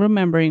 and if I'm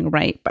remembering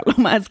right,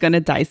 Paloma is gonna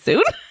die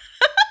soon.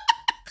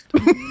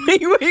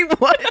 Wait,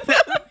 what?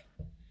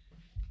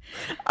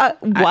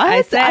 What?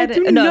 I said I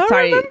do no. not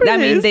Sorry, remember I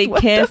mean this. they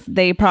What kiss.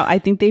 I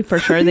think they for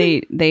sure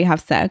they have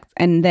sex,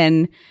 and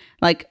then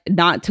like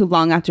not too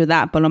long after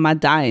that, Paloma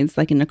dies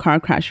like in a car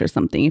crash or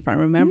something. If I'm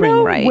remembering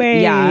no right,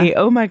 way. yeah.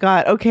 Oh my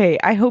god. Okay,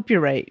 I hope you're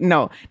right.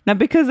 No, not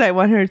because I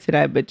want her to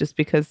die, but just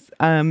because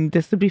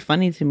this would be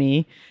funny to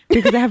me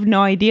because I have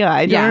no idea.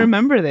 I Yeah. don't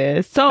remember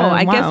this. So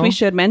I guess wow. we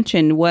should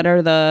mention what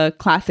are the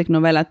classic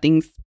novela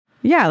things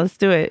Yeah, let's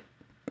do it.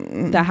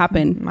 that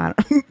happen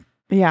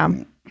Yeah.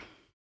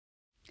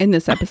 in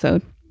this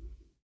episode.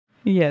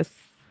 Yes.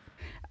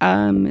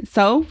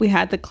 So we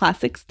had the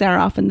classic stare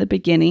off in the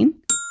beginning.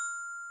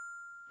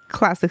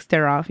 Classic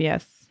stare off.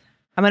 Yes.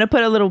 I'm gonna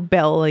put a little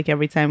bell like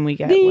every time we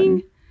get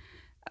Ding.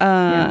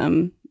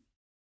 one.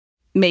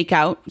 Make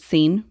out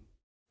scene.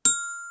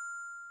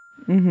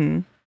 Mm-hmm.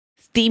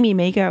 Steamy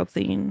makeout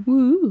scene.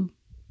 Woo.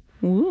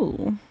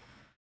 Ooh.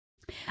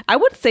 I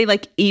would say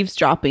like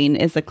eavesdropping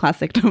is a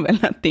classic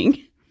novela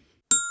thing.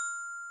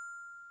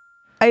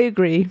 I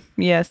agree.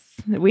 Yes,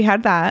 we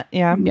had that.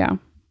 Yeah.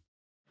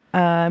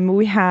 Yeah.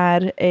 We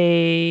had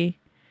a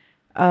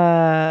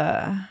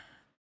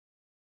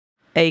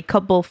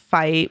couple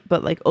fight,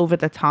 but like over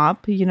the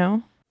top, you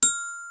know,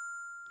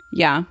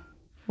 Yeah.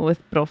 with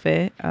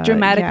Profe.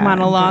 Dramatic yeah,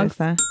 monologues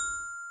Teresa.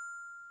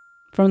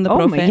 from the Oh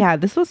Profe. my, yeah,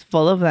 this was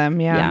full of them.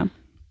 Yeah.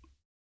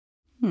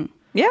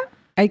 Yeah.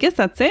 I guess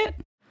that's it.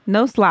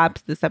 No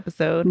slaps this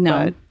episode.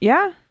 No. But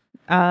yeah.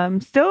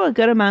 Still a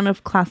good amount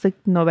of classic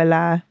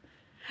novela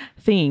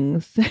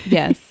things.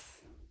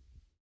 Yes.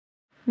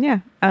 Yeah.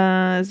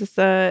 Is this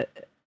a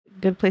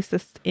good place to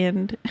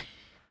end?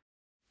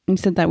 You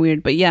said that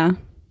weird, but yeah.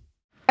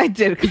 I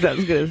did because I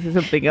was going to say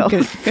something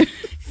else.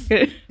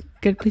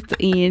 Good place to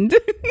end.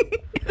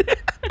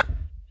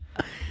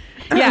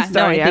 Yeah,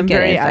 Sorry, no, I I'm think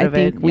very it is. out I of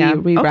think it. we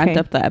Yeah. wrapped Okay.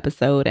 up the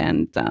episode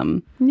and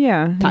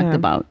talked talked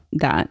about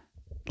that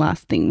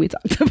last thing we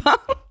talked about.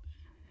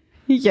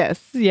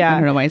 Yes. I Yeah.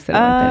 don't know why I said it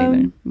like that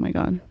either. Oh my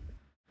god.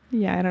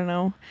 Yeah, I don't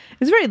know.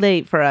 It's very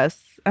late for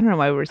us. I don't know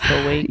why we're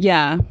still awake.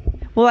 Yeah.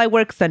 Well, I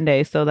work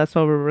Sunday, so that's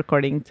why we're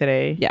recording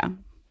today. Yeah.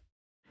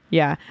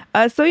 Yeah.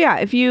 So yeah,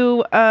 if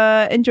you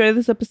enjoyed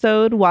this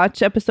episode,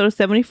 watch episode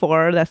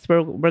 74. That's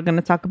where we're going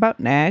to talk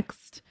about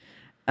next.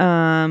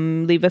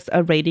 Leave us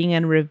a rating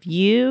and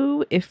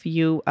review if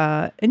you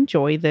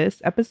enjoy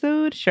this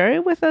episode. Share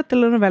it with a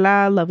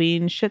telenovela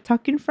loving shit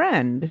talking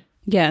friend.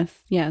 Yes.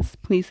 Yes.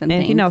 Please and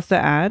Anything else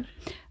thanks.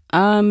 to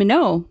add?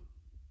 No.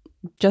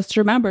 Just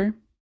remember.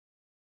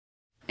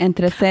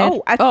 Entre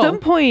ser. At some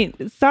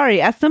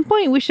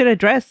point we should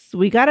address,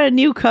 we got a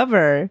new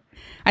cover.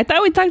 I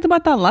thought we talked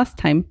about that last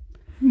time.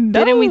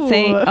 No. Didn't we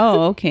say?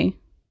 Oh, okay.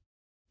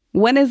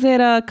 When is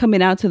it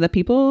coming out to the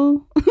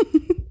people?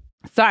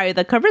 Sorry,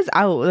 the cover's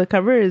out. The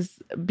cover is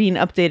being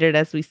updated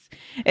as we.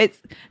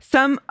 It's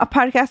some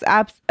podcast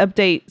apps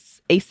updates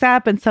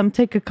ASAP, and some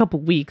take a couple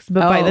weeks.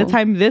 But by the Oh.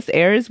 time this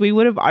airs, we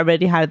would have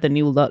already had the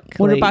new look.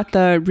 What Like- about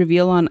the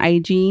reveal on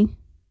IG?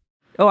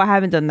 Oh, I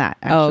haven't done that.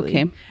 Actually. Oh,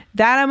 okay.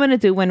 That I'm gonna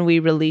do when we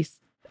release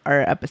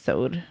our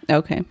episode.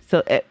 Okay.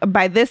 So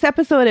by this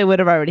episode, it would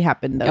have already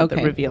happened. Though, the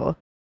Okay. reveal.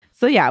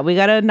 So yeah, we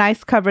got a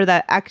nice cover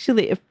that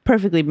actually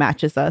perfectly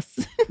matches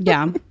us.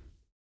 Yeah.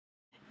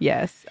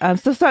 Yes.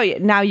 So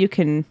now you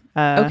can.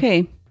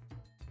 Okay.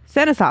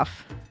 Send us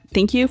off.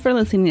 Thank you for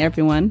listening,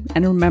 everyone.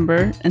 And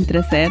remember,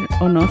 entre ser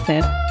o no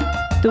ser.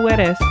 Tú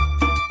eres.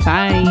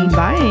 Bye.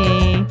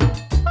 Bye.